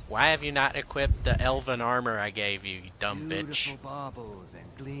 Why have you not equipped the elven armor I gave you, you dumb bitch? Beautiful baubles and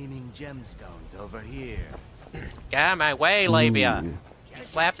gleaming gemstones over here. Get out of my way, Labia! You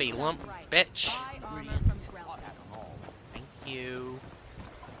flappy lump bitch! Thank you.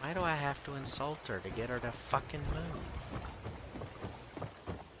 Why do I have to insult her to get her to fucking move?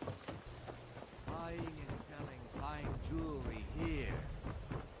 Buying and selling fine jewelry here.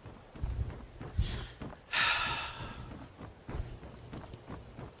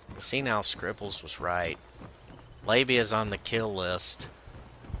 See now, Scribbles was right. Labia's on the kill list.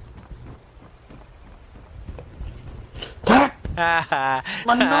 My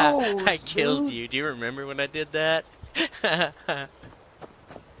nose, I killed you. Do you remember when I did that?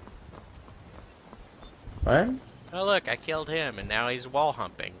 What? Oh look, I killed him and now he's wall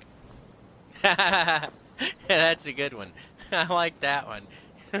humping. That's a good one. I like that one.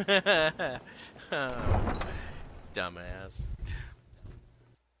 Oh, dumbass.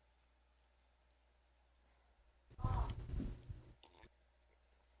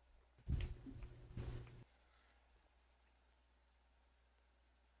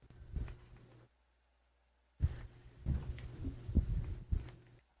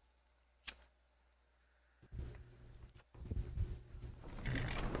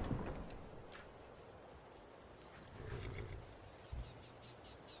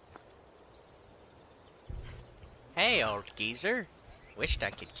 Hey, old geezer. Wished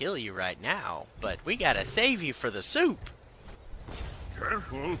I could kill you right now, but we gotta save you for the soup.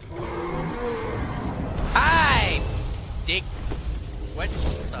 Careful. Hi, dick. What the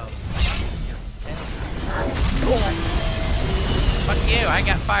fuck you, I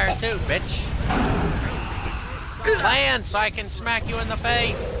got fire too, bitch. Land so I can smack you in the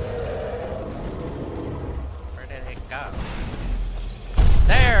face. Where did it go?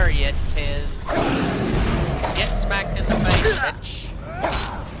 There it is. Get smacked in the face, bitch.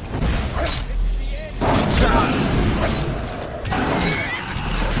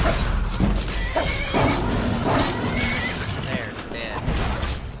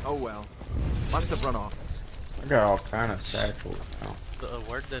 got all kind of satchels now.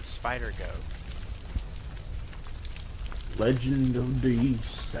 Where'd the spider go? Legend of the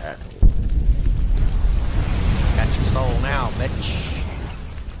Saddle. Got your soul now, bitch.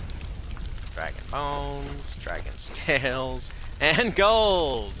 Dragon bones, dragon scales, and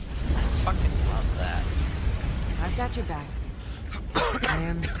gold. Fucking love that. I've got your back. I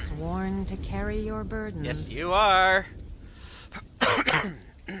am sworn to carry your burdens. Yes, you are.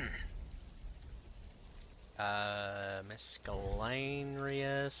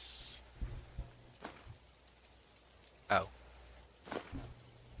 Miscellaneous. Oh.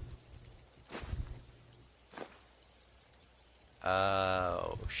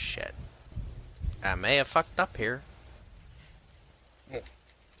 Oh, shit. I may have fucked up here.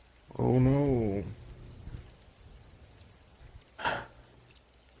 Oh no.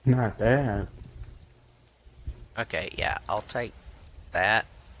 Not that. Okay, yeah, I'll take that.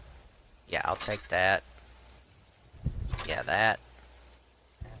 Yeah, I'll take that. Yeah, that.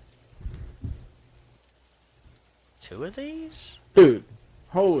 2 of these? Dude,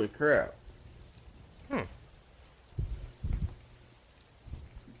 holy crap.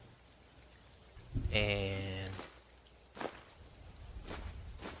 And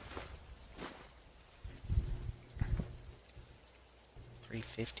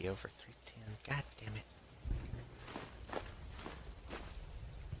 $350 over $310. God damn it.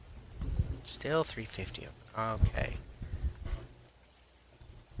 Still $350. Okay.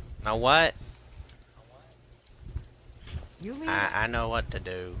 Now what? You leave. I know what to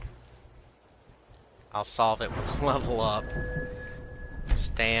do. I'll solve it with level up.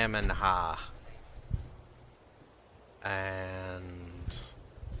 Stamina. And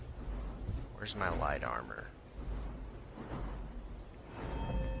where's my light armor?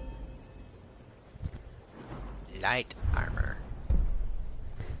 Light armor.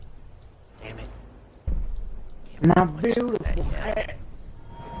 Damn it. My beautiful hat.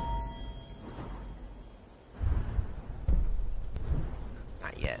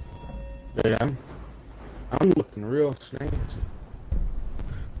 Not yet. Dude, I'm looking real snazzy.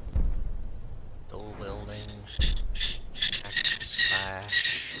 Dual wielding.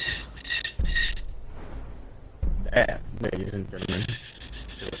 Slash. That, ladies and gentlemen,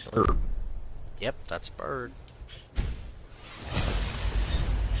 is a bird. Yep, that's bird.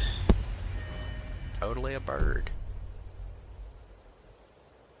 Totally a bird.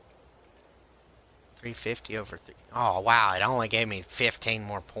 350 over 3. Oh wow, it only gave me 15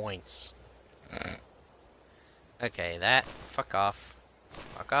 more points. Okay, that. Fuck off.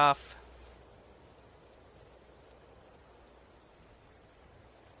 Fuck off.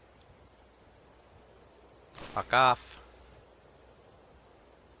 Fuck off.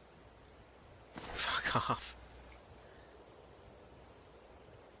 Fuck off.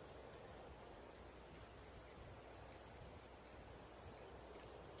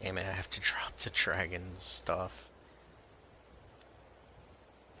 Damn it, I have to drop the dragon stuff.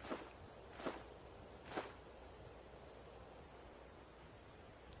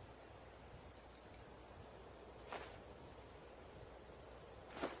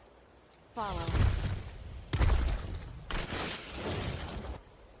 Follow.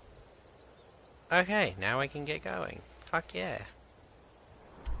 Okay, now we can get going. Fuck yeah.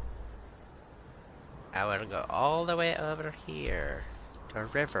 I will go all the way over here. A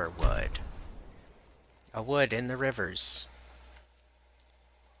river wood. A wood in the rivers.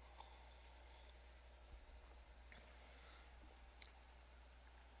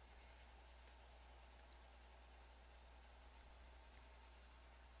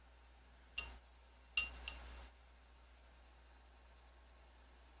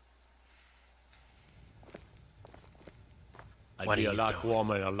 I'd be a lot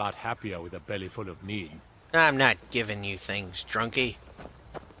warmer and a lot happier with a belly full of meat. I'm not giving you things, drunkie.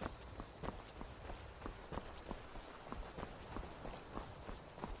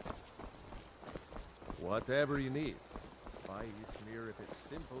 Whatever you need. Buy this smear if it's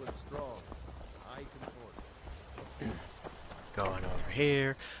simple and strong. I can afford it. Going over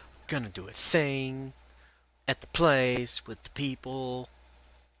here. Gonna do a thing. At the place with the people.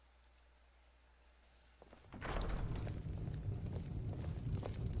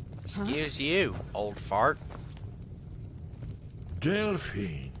 Excuse you, old fart.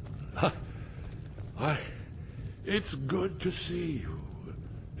 Delphine. Why, it's good to see you.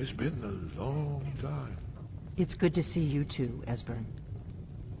 It's been a long time. It's good to see you too, Esbern.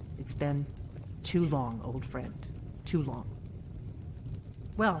 It's been too long, old friend. Too long.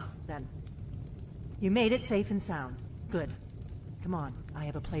 Well, then. You made it safe and sound. Good. Come on, I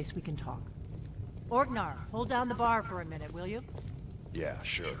have a place we can talk. Orgnar, hold down the bar for a minute, will you? Yeah,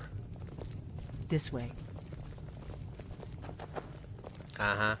 sure. This way.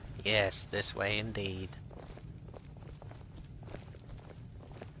 Uh-huh. Yes, this way indeed.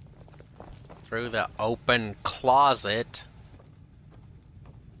 Through the open closet.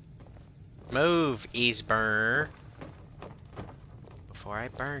 Move, Easeburner. Before I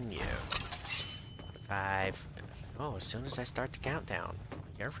burn you. 5. Oh, as soon as I start the countdown.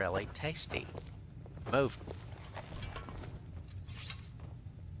 You're really tasty. Move.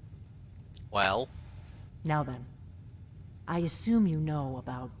 Well. Now then, I assume you know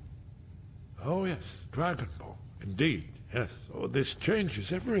about... Oh yes, Dragonborn. Indeed, yes. Oh, this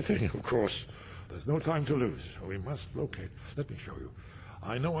changes everything, of course. There's no time to lose, so we must locate. Let me show you.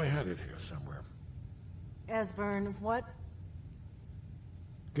 I know I had it here somewhere. Esbern, what?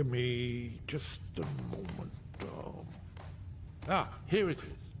 Give me just a moment. Here it is.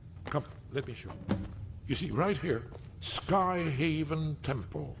 Come, let me show you. You see, right here, Skyhaven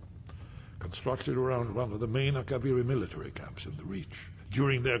Temple. Constructed around one of the main Akaviri military camps in the Reach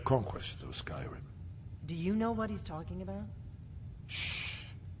during their conquest of Skyrim. Do you know what he's talking about? Shh.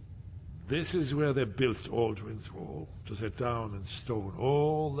 This is where they built Alduin's Wall, to set down in stone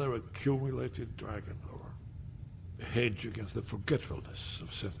all their accumulated dragon lore. A hedge against the forgetfulness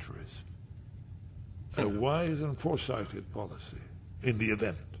of centuries. A wise and foresighted policy, in the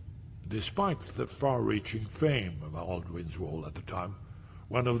event. Despite the far-reaching fame of Alduin's Wall at the time,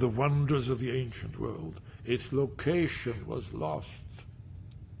 one of the wonders of the ancient world, its location was lost.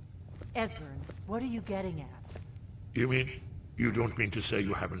 Esbern, what are you getting at? You mean, you don't mean to say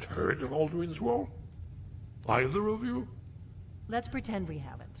you haven't heard of Alduin's Wall? Either of you? Let's pretend we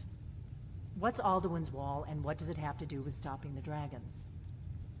haven't. What's Alduin's Wall, and what does it have to do with stopping the dragons?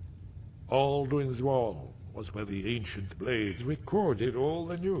 Alduin's Wall was where the ancient blades recorded all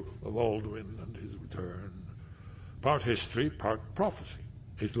they knew of Alduin and his return. Part history, part prophecy.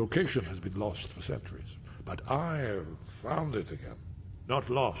 Its location has been lost for centuries, but I have found it again. Not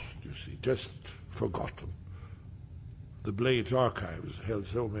lost, you see, just forgotten. The Blade's archives held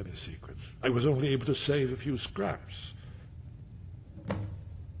so many secrets. I was only able to save a few scraps.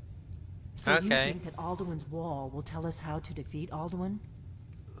 So you think that Alduin's Wall will tell us how to defeat Alduin?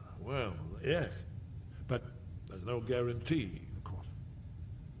 Well, yes, but there's no guarantee, of course.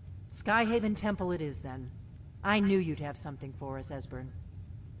 Skyhaven Temple it is, then. I knew you'd have something for us, Esbern.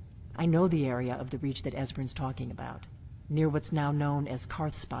 I know the area of the Reach that Esbern's talking about, near what's now known as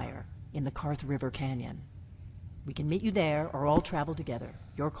Karthspire, in the Karth River Canyon. We can meet you there, or all travel together.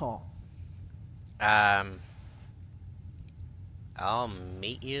 Your call. I'll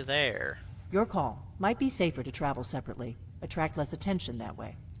meet you there. Your call. Might be safer to travel separately. Attract less attention that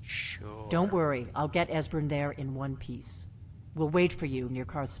way. Sure. Don't worry, I'll get Esbern there in one piece. We'll wait for you near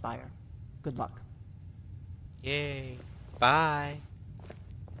Karthspire. Good luck. Yay. Bye.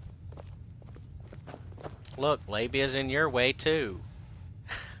 Look, Labia's in your way too.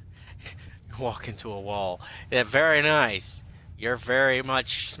 Walk into a wall. Yeah, very nice. You're very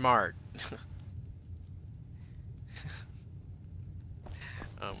much smart.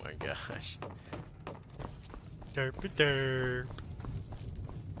 Oh my gosh. Derp-a-derp.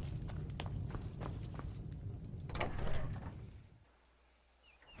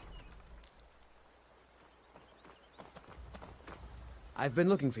 I've been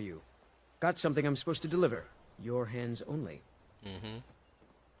looking for you. Got something I'm supposed to deliver. Your hands only. Mm-hmm.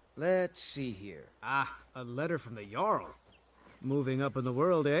 Let's see here. Ah, a letter from the Jarl. Moving up in the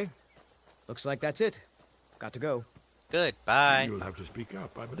world, eh? Looks like that's it. Got to go. Good, bye. You'll have to speak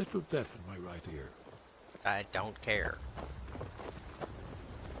up. I'm a little deaf in my right ear. I don't care.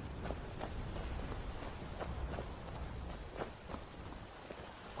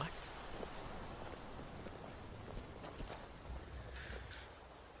 What?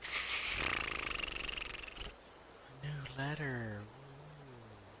 A new letter.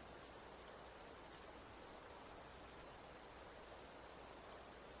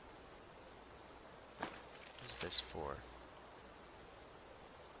 What's this for?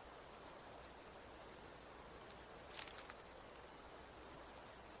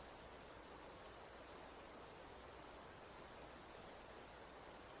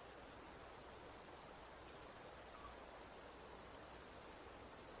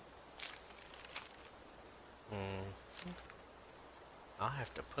 I'll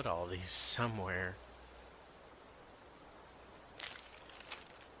have to put all these somewhere.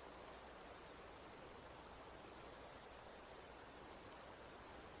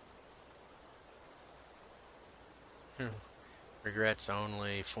 Regrets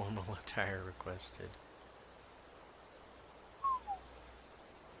only, formal attire requested.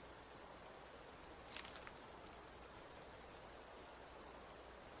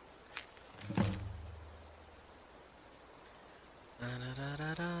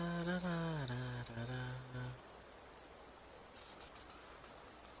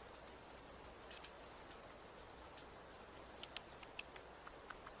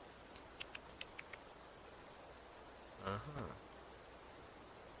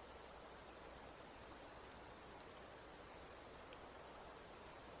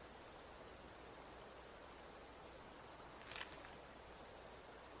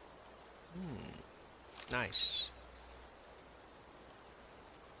 Nice.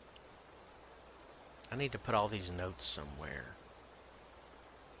 I need to put all these notes somewhere.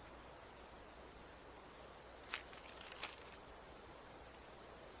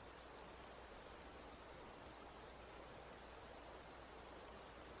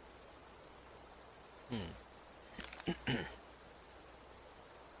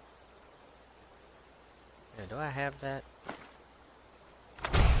 Yeah, do I have that?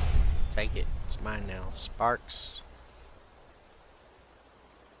 Take it. It's mine now. Sparks.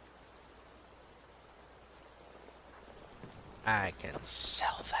 I can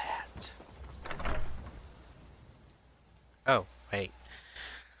sell that. Oh, wait.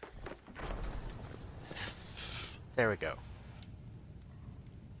 There we go.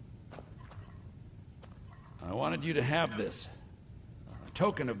 I wanted you to have this. A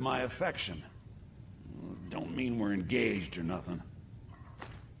token of my affection. Don't mean we're engaged or nothing.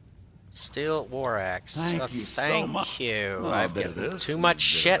 Steel war axe. Thank you so much. Thank you. Oh, I've a bit got of this, too a much bit of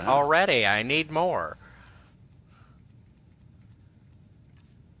shit that. already. I need more.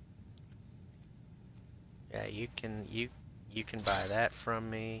 Yeah, you can buy that from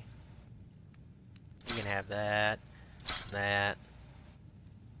me. You can have that. That.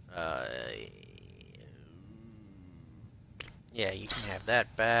 Yeah, you can have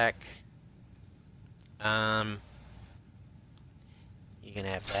that back. You can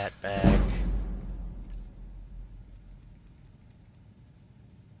have that back.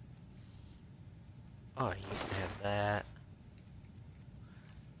 Oh, you can have that.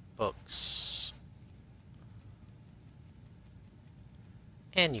 Books.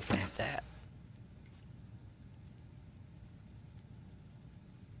 And you can have that.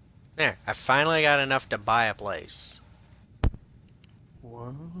 There, I finally got enough to buy a place.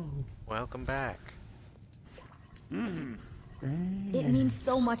 Whoa. Welcome back. It means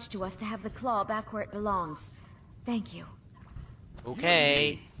so much to us to have the claw back where it belongs. Thank you.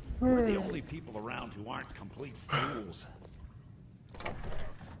 Okay. We're the only people around who aren't complete fools.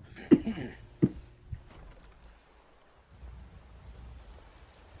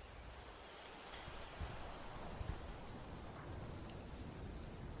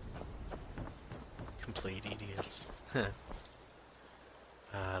 Complete idiots.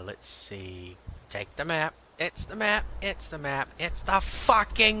 Let's see. Take the map. It's the map. It's the map. It's the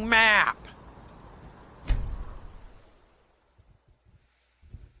fucking map!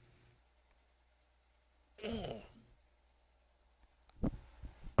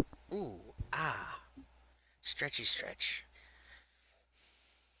 Ooh, ah. Stretchy stretch.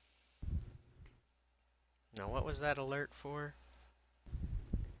 Now, what was that alert for?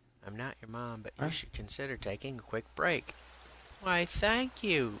 I'm not your mom, but you should consider taking a quick break. Why, thank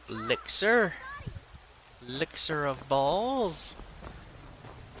you, Elixir. Elixir of balls.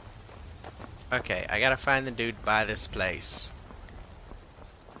 Okay, I gotta find the dude by this place.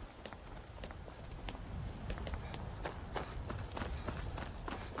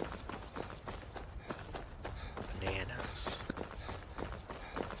 Bananas.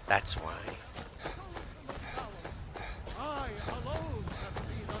 That's why.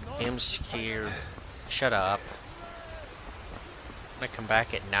 I'm scared. Shut up. I'm gonna come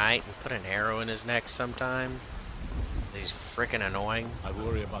back at night and put an arrow in his neck sometime. He's freaking annoying. I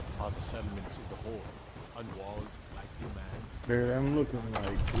worry about the other settlements in the horde. Unwalled, like you, man. Dude, I'm looking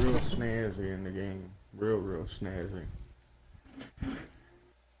like real snazzy in the game. Real snazzy.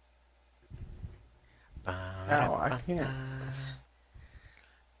 Ow, I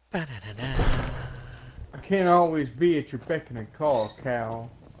can't always be at your beck and call,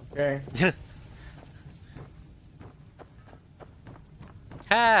 Cal. Okay?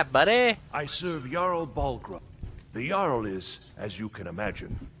 Hi, buddy. I serve Jarl Balgruuf. The Jarl is, as you can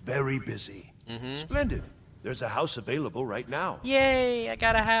imagine, very busy. Splendid. There's a house available right now. Yay, I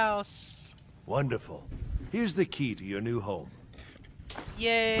got a house. Wonderful. Here's the key to your new home.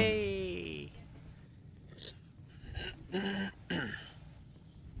 Yay.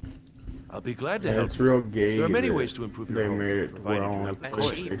 I'll be glad to Yeah, help. it's real gay. There are many that ways to improve they your home. made it provided where you only have the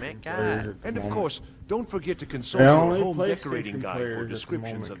Achievement, coin. God. And of course, don't forget to consult The your only home decorating PlayStation guide players for at the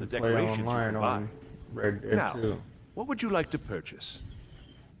descriptions of the moment can play decorations you online can buy. on Red Dead Now, 2. what would you like to purchase?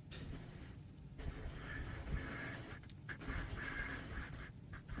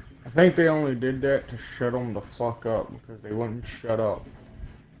 think they only did that to shut them the fuck up because they wouldn't shut up.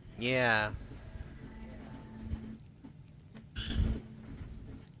 Yeah.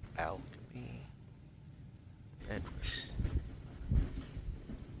 Alchemy. Bedroom.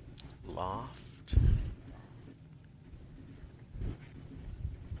 Loft.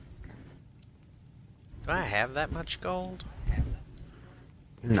 Do I have that much gold?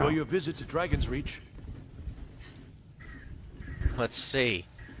 Enjoy your visit to Dragon's Reach. Let's see.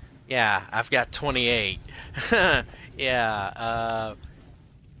 Yeah, I've got 28. Yeah,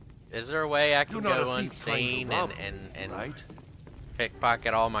 is there a way I can go unseen and right?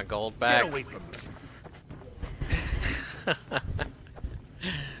 pickpocket all my gold back? Get away from me.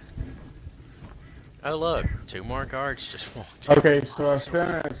 Oh look, 2 more guards just walked. Okay, so I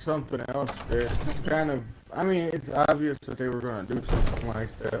found out something else that kind of, I mean, it's obvious that they were going to do something like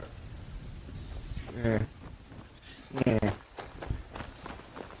that. Yeah. Yeah.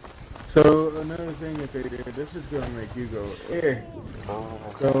 So another thing that they did, this is going to make you go, eh.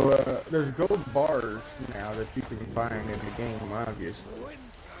 So there's gold bars now that you can find in the game, obviously.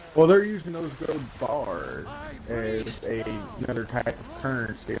 Well, they're using those gold bars as another type of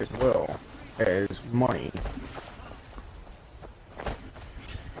currency as well as money.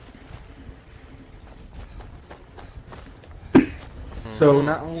 So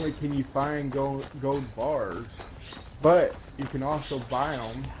not only can you find gold bars, but you can also buy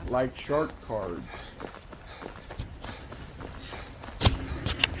them like shark cards.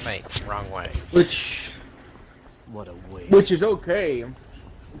 Wait, wrong way. What a waste. Which is okay.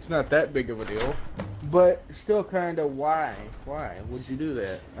 It's not that big of a deal. But still kind of why? Why would you do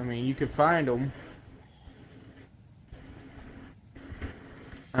that? I mean, you could find them.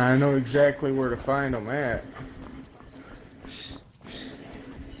 I know exactly where to find them at.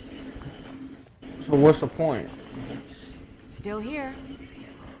 So what's the point? Still here.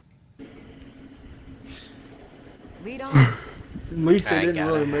 Lead on. At least they didn't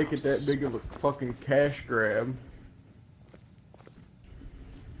really make it that big of a fucking cash grab.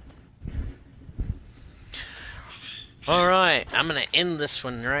 Alright, I'm gonna end this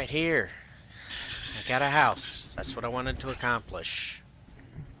one right here. I got a house. That's what I wanted to accomplish.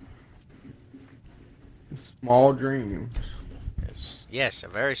 Small dreams. Yes, a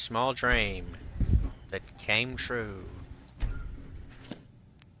very small dream that came true.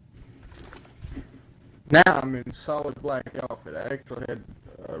 Now I'm in solid black outfit. I actually had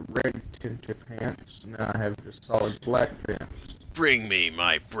red tinted pants. Now I have just solid black pants. Bring me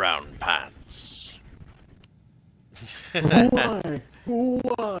my brown pants. Why?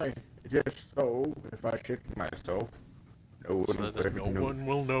 Why? Just so if I shit myself, no one, so that no one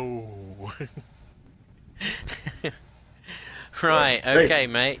will know. Right, Right, okay,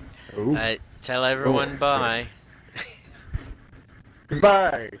 mate. Tell everyone bye.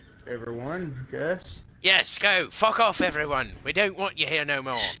 Goodbye, everyone, Guess. Yes, go. Fuck off, everyone. We don't want you here no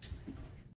more.